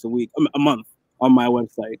 backlinks a month on my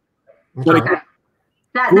website. Okay.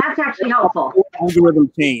 That's actually helpful.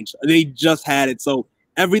 Algorithm change. They just had it. So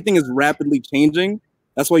everything is rapidly changing.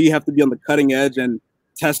 That's why you have to be on the cutting edge and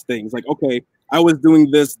test things. Like, okay, I was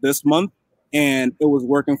doing this month and it was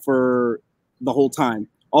working for the whole time.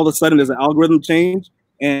 All of a sudden there's an algorithm change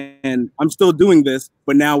and I'm still doing this,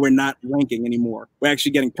 but now we're not ranking anymore. We're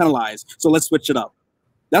actually getting penalized. So let's switch it up.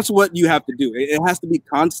 That's what you have to do. It has to be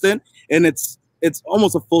constant, and it's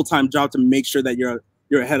almost a full-time job to make sure that you're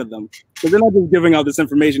ahead of them. Because they're not just giving out this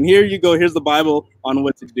information. Here you go. Here's the Bible on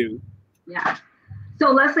what to do. Yeah.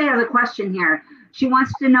 So Leslie has a question here. She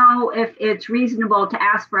wants to know if it's reasonable to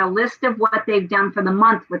ask for a list of what they've done for the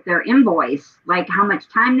month with their invoice, like how much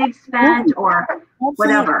time they've spent or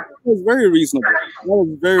whatever. That was very reasonable. That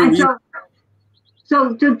was very reasonable.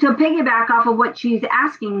 So to piggyback off of what she's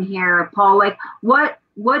asking here, Paul, like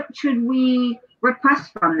what should we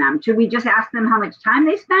request from them? Should we just ask them how much time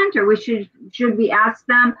they spent, or should we ask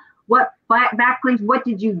them what backlinks, what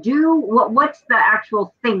did you do? What's the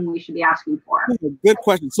actual thing we should be asking for? Good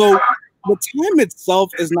question. So the time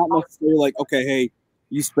itself is not necessarily like, okay, hey,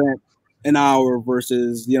 you spent an hour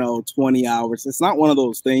versus 20 hours. It's not one of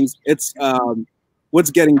those things. It's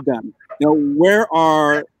what's getting done.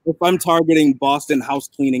 If I'm targeting Boston house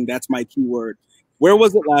cleaning, that's my keyword. Where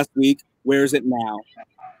was it last week? Where is it now?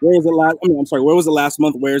 Where was it last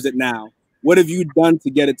month? Where is it now? What have you done to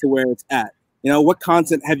get it to where it's at? What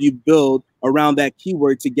content have you built around that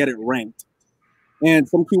keyword to get it ranked? And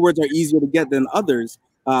some keywords are easier to get than others.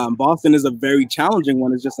 Boston is a very challenging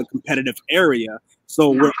one. It's just a competitive area.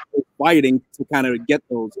 So we're fighting to kind of get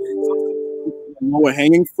those lower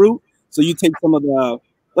hanging fruit. So you take some of the,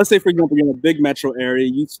 let's say, for example, you're in a big metro area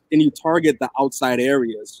and you target the outside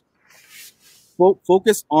areas.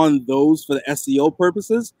 Focus on those for the SEO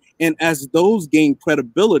purposes. And as those gain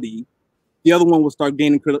credibility, the other one will start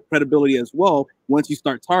gaining credibility as well once you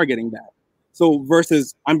start targeting that. So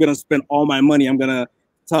versus I'm going to spend all my money. I'm going to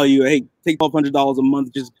tell you, hey, take $1,200 a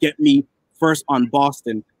month. Just get me first on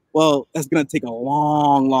Boston. Well, that's going to take a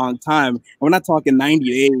long, long time. And we're not talking 90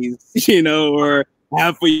 days, you know, or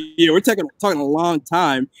half a year. We're talking a long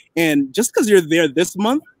time. And just because you're there this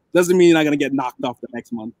month doesn't mean you're not going to get knocked off the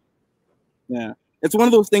next month. Yeah. It's one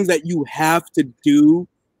of those things that you have to do.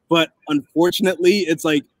 But unfortunately, it's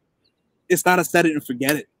like, it's not a set it and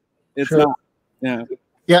forget it. It's Sure. not. Yeah.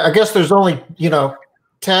 Yeah, I guess there's only,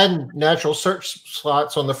 10 natural search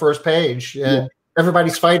slots on the first page, and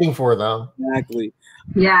everybody's fighting for them. Exactly.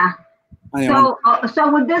 Yeah. I know.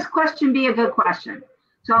 So would this question be a good question?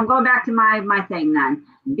 So I'm going back to my thing then,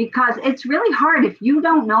 because it's really hard if you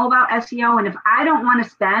don't know about SEO, and if I don't want to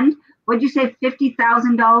spend, would you say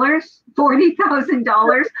 $50,000,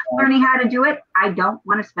 $40,000 learning how to do it? I don't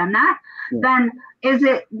want to spend that. Yeah. Then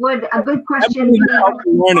would a good question That be? didn't help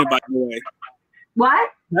me learn it, by the way. What?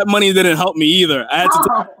 That money didn't help me either. I had to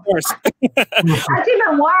take it first. That's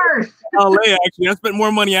even worse. LA, actually, I spent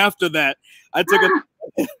more money after that. I took a.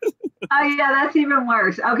 Oh yeah, that's even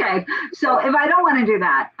worse. Okay, so if I don't want to do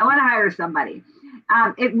that, I want to hire somebody.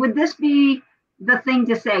 Would this be the thing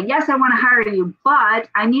to say? Yes, I want to hire you, but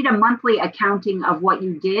I need a monthly accounting of what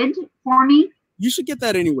you did for me. You should get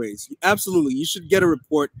that anyways. Absolutely, you should get a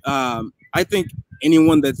report. I think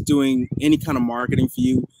anyone that's doing any kind of marketing for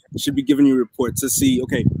you should be giving you a report to see,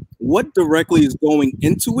 okay, what directly is going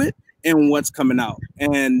into it and what's coming out,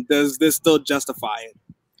 and does this still justify it?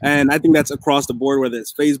 And I think that's across the board, whether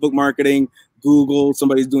it's Facebook marketing, Google,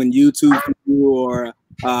 somebody's doing YouTube for you, or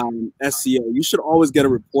SEO. You should always get a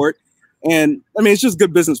report. And I mean, it's just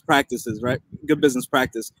good business practices, right? Good business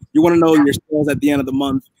practice. You want to know your sales at the end of the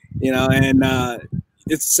month, and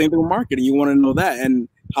it's the same thing with marketing. You want to know that and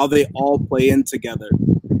how they all play in together.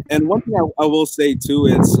 And one thing I will say too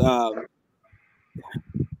is the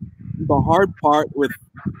hard part with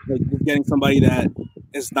like getting somebody that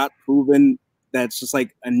is not proven, that's just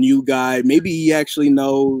like a new guy. Maybe he actually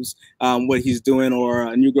knows what he's doing, or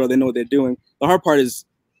a new girl, they know what they're doing. The hard part is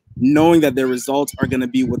knowing that their results are going to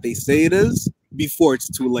be what they say it is before it's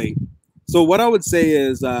too late. So what I would say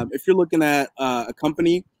is if you're looking at a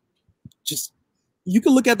company, you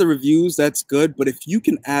can look at the reviews, that's good. But if you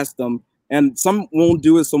can ask them, and some won't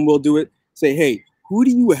do it, some will do it, say, hey, who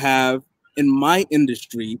do you have in my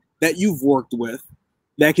industry that you've worked with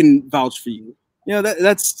that can vouch for you?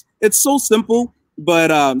 It's so simple,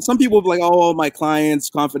 but some people will be like, oh, my clients,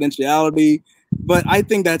 confidentiality. But I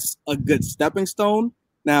think that's a good stepping stone.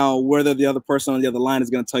 Now, whether the other person on the other line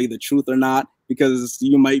is going to tell you the truth or not, because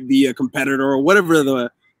you might be a competitor or whatever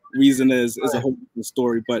the reason is a whole different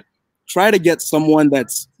story. But try to get someone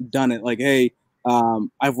that's done it. Like, hey,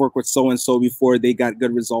 I've worked with so-and-so before. They got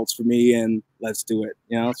good results for me, and let's do it.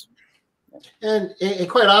 And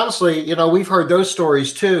quite honestly, we've heard those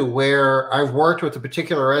stories too, where I've worked with a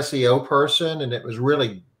particular SEO person and it was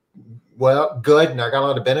really good, and I got a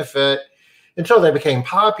lot of benefit until they became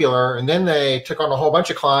popular, and then they took on a whole bunch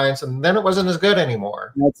of clients, and then it wasn't as good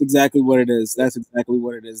anymore. That's exactly what it is.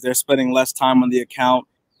 They're spending less time on the account,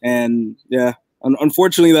 and yeah,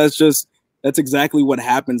 unfortunately, that's exactly what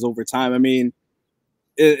happens over time. I mean,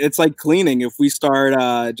 it's like cleaning. If we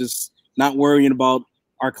start just not worrying about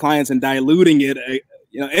our clients and diluting it,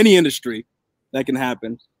 any industry, that can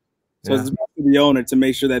happen. So it's up to the owner to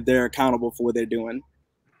make sure that they're accountable for what they're doing.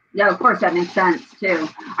 Yeah, of course, that makes sense too.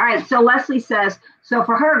 All right, so Leslie says, so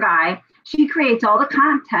for her guy, she creates all the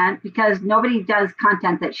content because nobody does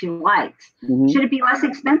content that she likes. Mm-hmm. Should it be less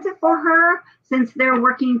expensive for her since they're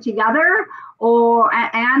working together,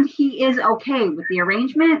 and he is okay with the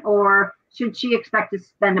arrangement, or should she expect to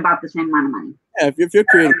spend about the same amount of money? Yeah, if you're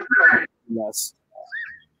creating less.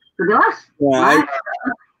 Yeah,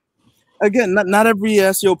 again, not every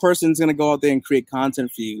SEO person is going to go out there and create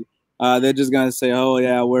content for you. They're just going to say, oh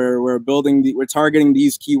yeah, we're targeting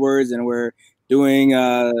these keywords, and we're doing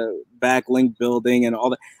backlink building and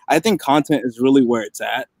all that. I think content is really where it's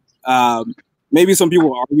at. Maybe some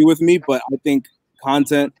people argue with me, but I think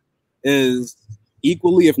content is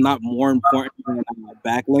equally, if not more important than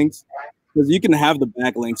backlinks, because you can have the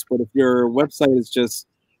backlinks, but if your website is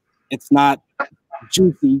it's not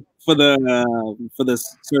juicy for the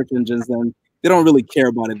search engines, then they don't really care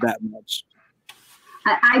about it that much.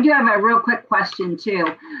 I do have a real quick question too.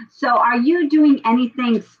 So are you doing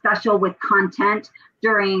anything special with content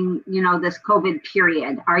during, this COVID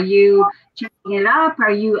period? Are you changing it up?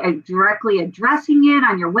 Are you directly addressing it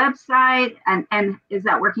on your website? And is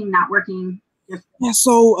that working, not working? Yeah,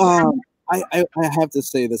 so I have to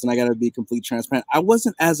say this, and I got to be completely transparent. I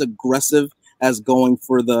wasn't as aggressive as going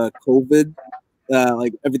for the COVID,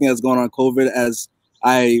 like everything that's going on COVID, as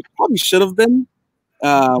I probably should have been,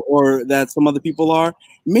 or that some other people are,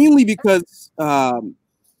 mainly because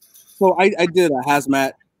so I did a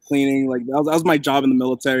hazmat cleaning, like that was my job in the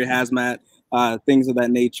military, hazmat, things of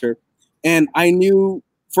that nature. And I knew,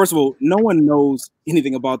 first of all, no one knows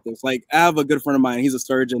anything about this. Like, I have a good friend of mine, he's a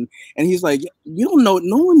surgeon, and he's like, you don't know,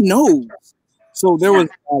 no one knows. So there was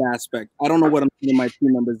that aspect. I don't know what I'm putting my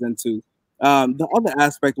team members into. The other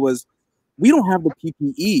aspect was we don't have the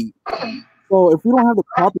PPE. So if we don't have the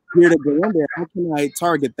proper gear to go in there, how can I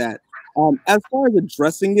target that? As far as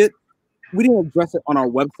addressing it, we didn't address it on our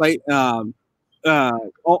website.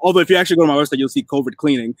 Although if you actually go to my website, you'll see COVID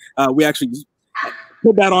cleaning. We actually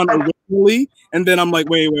put that on originally, and then I'm like,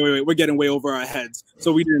 wait, we're getting way over our heads.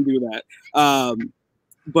 So we didn't do that.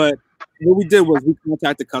 But what we did was we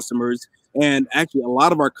contacted customers, and actually a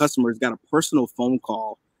lot of our customers got a personal phone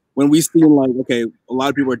call when we seen like, okay, a lot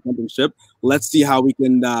of people are jumping ship. Let's see how we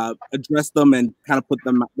can address them and kind of put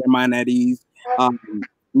their mind at ease.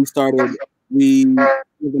 We gave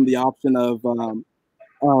them the option of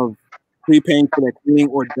prepaying for their cleaning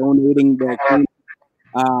or donating their cleaning.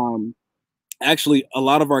 Actually, a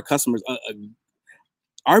lot of our customers,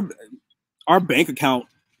 our bank account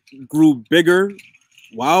grew bigger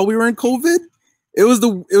while we were in COVID. It was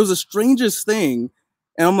the strangest thing,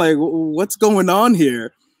 and I'm like, what's going on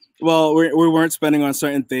here? Well, we weren't spending on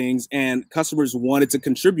certain things, and customers wanted to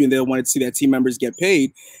contribute, and they wanted to see that team members get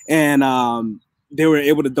paid, and they were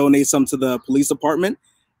able to donate some to the police department.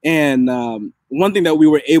 And one thing that we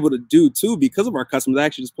were able to do too, because of our customers, I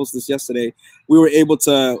actually just posted this yesterday,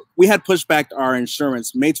 we had pushed back our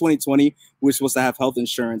insurance. May 2020, we were supposed to have health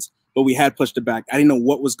insurance, but we had pushed it back. I didn't know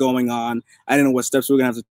what was going on. I didn't know what steps we were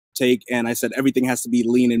gonna have to take. And I said, everything has to be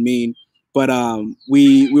lean and mean. But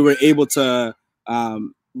we were able to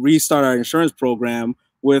restart our insurance program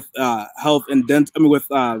with health and dental, with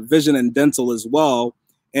vision and dental as well.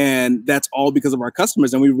 And that's all because of our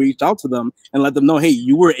customers. And we reached out to them and let them know, hey,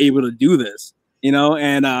 you were able to do this, you know,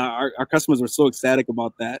 and our customers were so ecstatic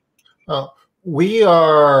about that. We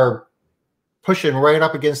are pushing right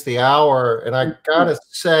up against the hour. And I gotta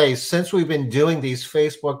say, since we've been doing these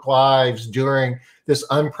Facebook Lives during this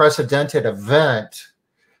unprecedented event,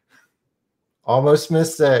 almost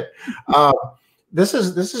missed it. This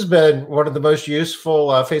has been one of the most useful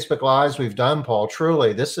Facebook Lives we've done, Paul.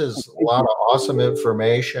 Truly, this is a lot of awesome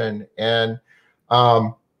information. And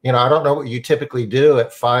you know, I don't know what you typically do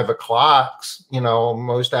at 5 o'clock, you know,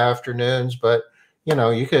 most afternoons, but you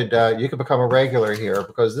know, you could become a regular here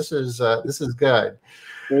because this is good.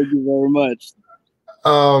 Thank you very much.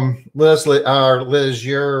 Liz,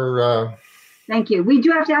 you're. Thank you. We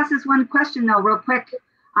do have to ask this one question though, real quick.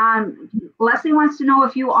 Leslie wants to know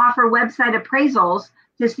if you offer website appraisals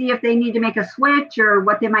to see if they need to make a switch or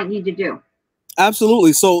what they might need to do.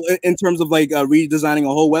 Absolutely. So in terms of like redesigning a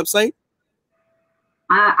whole website?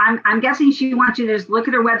 I'm guessing she wants you to just look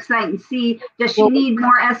at her website and see, does she need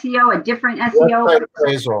more SEO, a different SEO? Website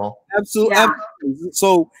appraisal. Absolutely. Yeah. Absolutely.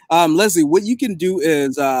 So Leslie, what you can do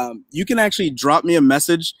is you can actually drop me a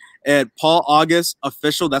message at Paul August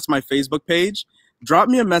Official. That's my Facebook page. Drop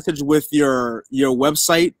me a message with your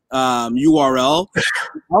website URL.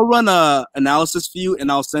 I'll run a analysis for you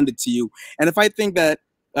and I'll send it to you. And if I think that,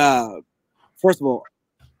 first of all,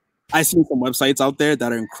 I've seen some websites out there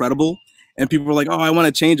that are incredible, and people are like, "Oh, I want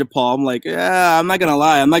to change it, Paul." I'm like, "Yeah, I'm not gonna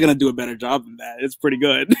lie, I'm not gonna do a better job than that. It's pretty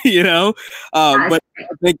good, you know." But I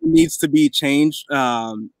think it needs to be changed.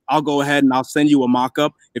 I'll go ahead and I'll send you a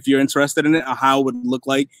mock-up if you're interested in it, or how it would look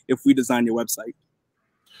like if we design your website.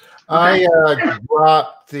 I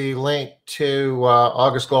dropped the link to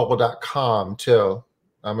augustglobal.com too.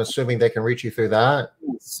 I'm assuming they can reach you through that.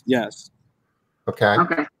 Yes. Okay.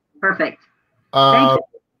 Okay. Perfect. Thank you.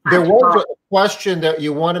 There was a question that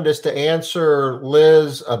you wanted us to answer,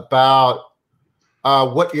 Liz, about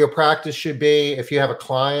what your practice should be if you have a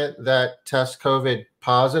client that tests COVID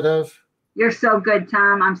positive. You're so good,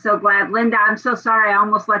 Tom. I'm so glad. Linda, I'm so sorry. I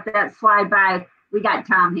almost let that slide by. We got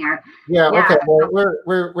Tom here. Yeah. Okay. Well,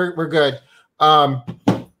 we're good.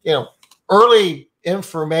 You know, early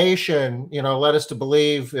information, you know, led us to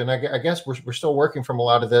believe, and I guess we're still working from a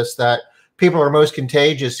lot of this, that people are most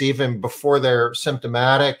contagious even before they're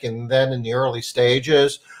symptomatic, and then in the early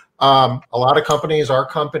stages. A lot of companies, our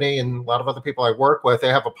company, and a lot of other people I work with, they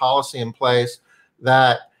have a policy in place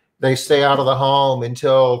that they stay out of the home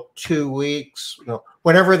until 2 weeks. You know,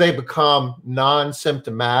 whenever they become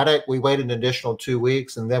non-symptomatic, we wait an additional 2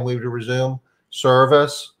 weeks, and then we would resume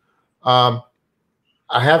service. I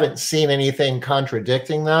haven't seen anything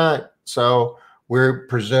contradicting that, so we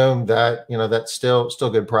presume that, you know, that's still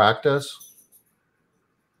good practice.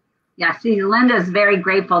 Yeah, see, Linda's very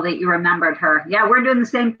grateful that you remembered her. Yeah, we're doing the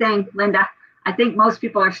same thing, Linda. I think most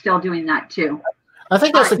people are still doing that too. I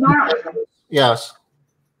think that's yes.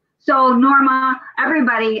 So Norma,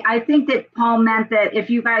 everybody, I think that Paul meant that if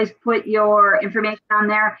you guys put your information on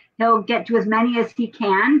there, he'll get to as many as he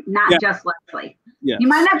can, not just Leslie. Yes. You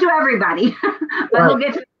might not do everybody, but he'll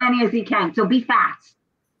get to as many as he can. So be fast.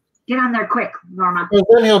 Get on there quick, Norma. And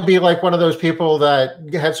then he'll be like one of those people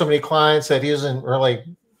that had so many clients that he isn't really.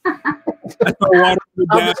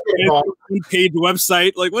 Page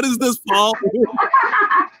website. Like, what is this, Paul?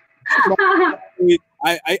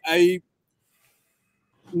 I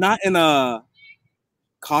not in a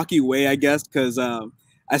cocky way, I guess, because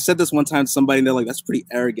I said this one time to somebody and they're like, that's pretty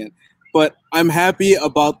arrogant. But I'm happy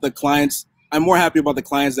about the clients. I'm more happy about the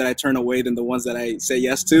clients that I turn away than the ones that I say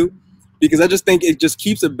yes to, because I just think it just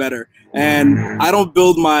keeps it better. And I don't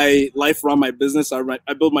build my life around my business. I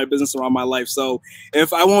build my business around my life. So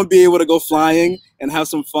if I won't be able to go flying and have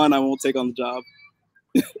some fun, I won't take on the job.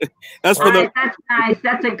 That's nice.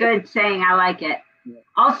 That's a good saying. I like it. Yeah.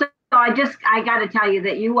 Also, I got to tell you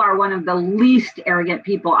that you are one of the least arrogant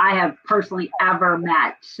people I have personally ever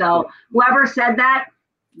met. So whoever said that,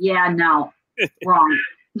 no, wrong.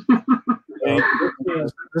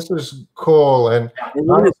 This is cool, and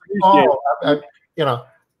Paul,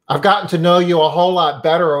 I've gotten to know you a whole lot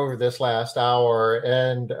better over this last hour,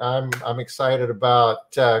 and I'm excited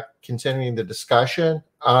about continuing the discussion.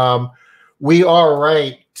 We are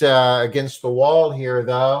right against the wall here,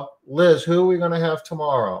 though. Liz, who are we going to have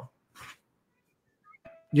tomorrow?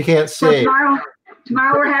 You can't see. So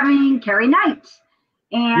tomorrow we're having Carrie Knight,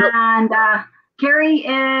 and Carrie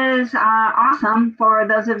is awesome. For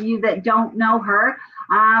those of you that don't know her,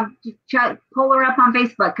 pull her up on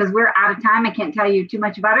Facebook, because we're out of time. I can't tell you too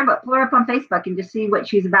much about her, but pull her up on Facebook and just see what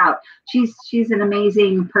she's about. She's an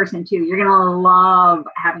amazing person too. You're gonna love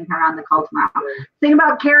having her on the call tomorrow. The thing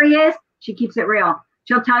about Carrie is she keeps it real.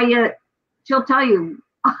 She'll tell you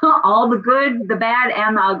all the good, the bad,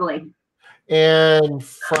 and the ugly. And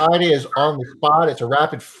Friday is On the Spot. It's a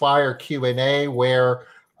rapid fire Q&A where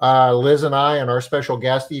Liz and I and our special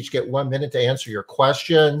guest each get 1 minute to answer your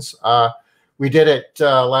questions. We did it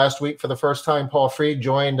last week for the first time. Paul Freed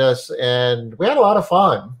joined us, and we had a lot of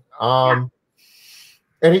fun. And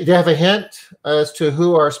do you have a hint as to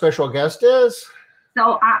who our special guest is?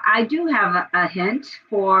 So I do have a hint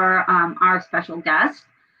for our special guest.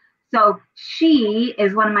 So she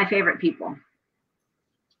is one of my favorite people.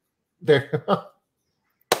 There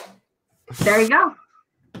you go.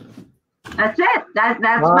 That's it. That's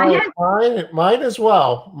my hint. Mine as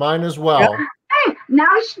well. Yeah. Hey, now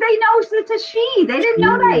they know it's a she. They didn't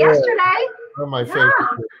know that yesterday. One of my favorite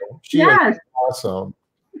people. She is awesome.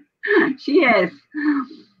 She is.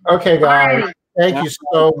 Okay, guys. Thank you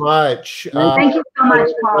so much. Thank you so much,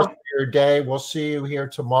 Paul. For your day. We'll see you here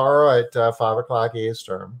tomorrow at 5 o'clock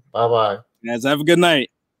Eastern. Bye-bye. Guys, have a good night.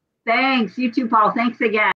 Thanks. You too, Paul. Thanks again.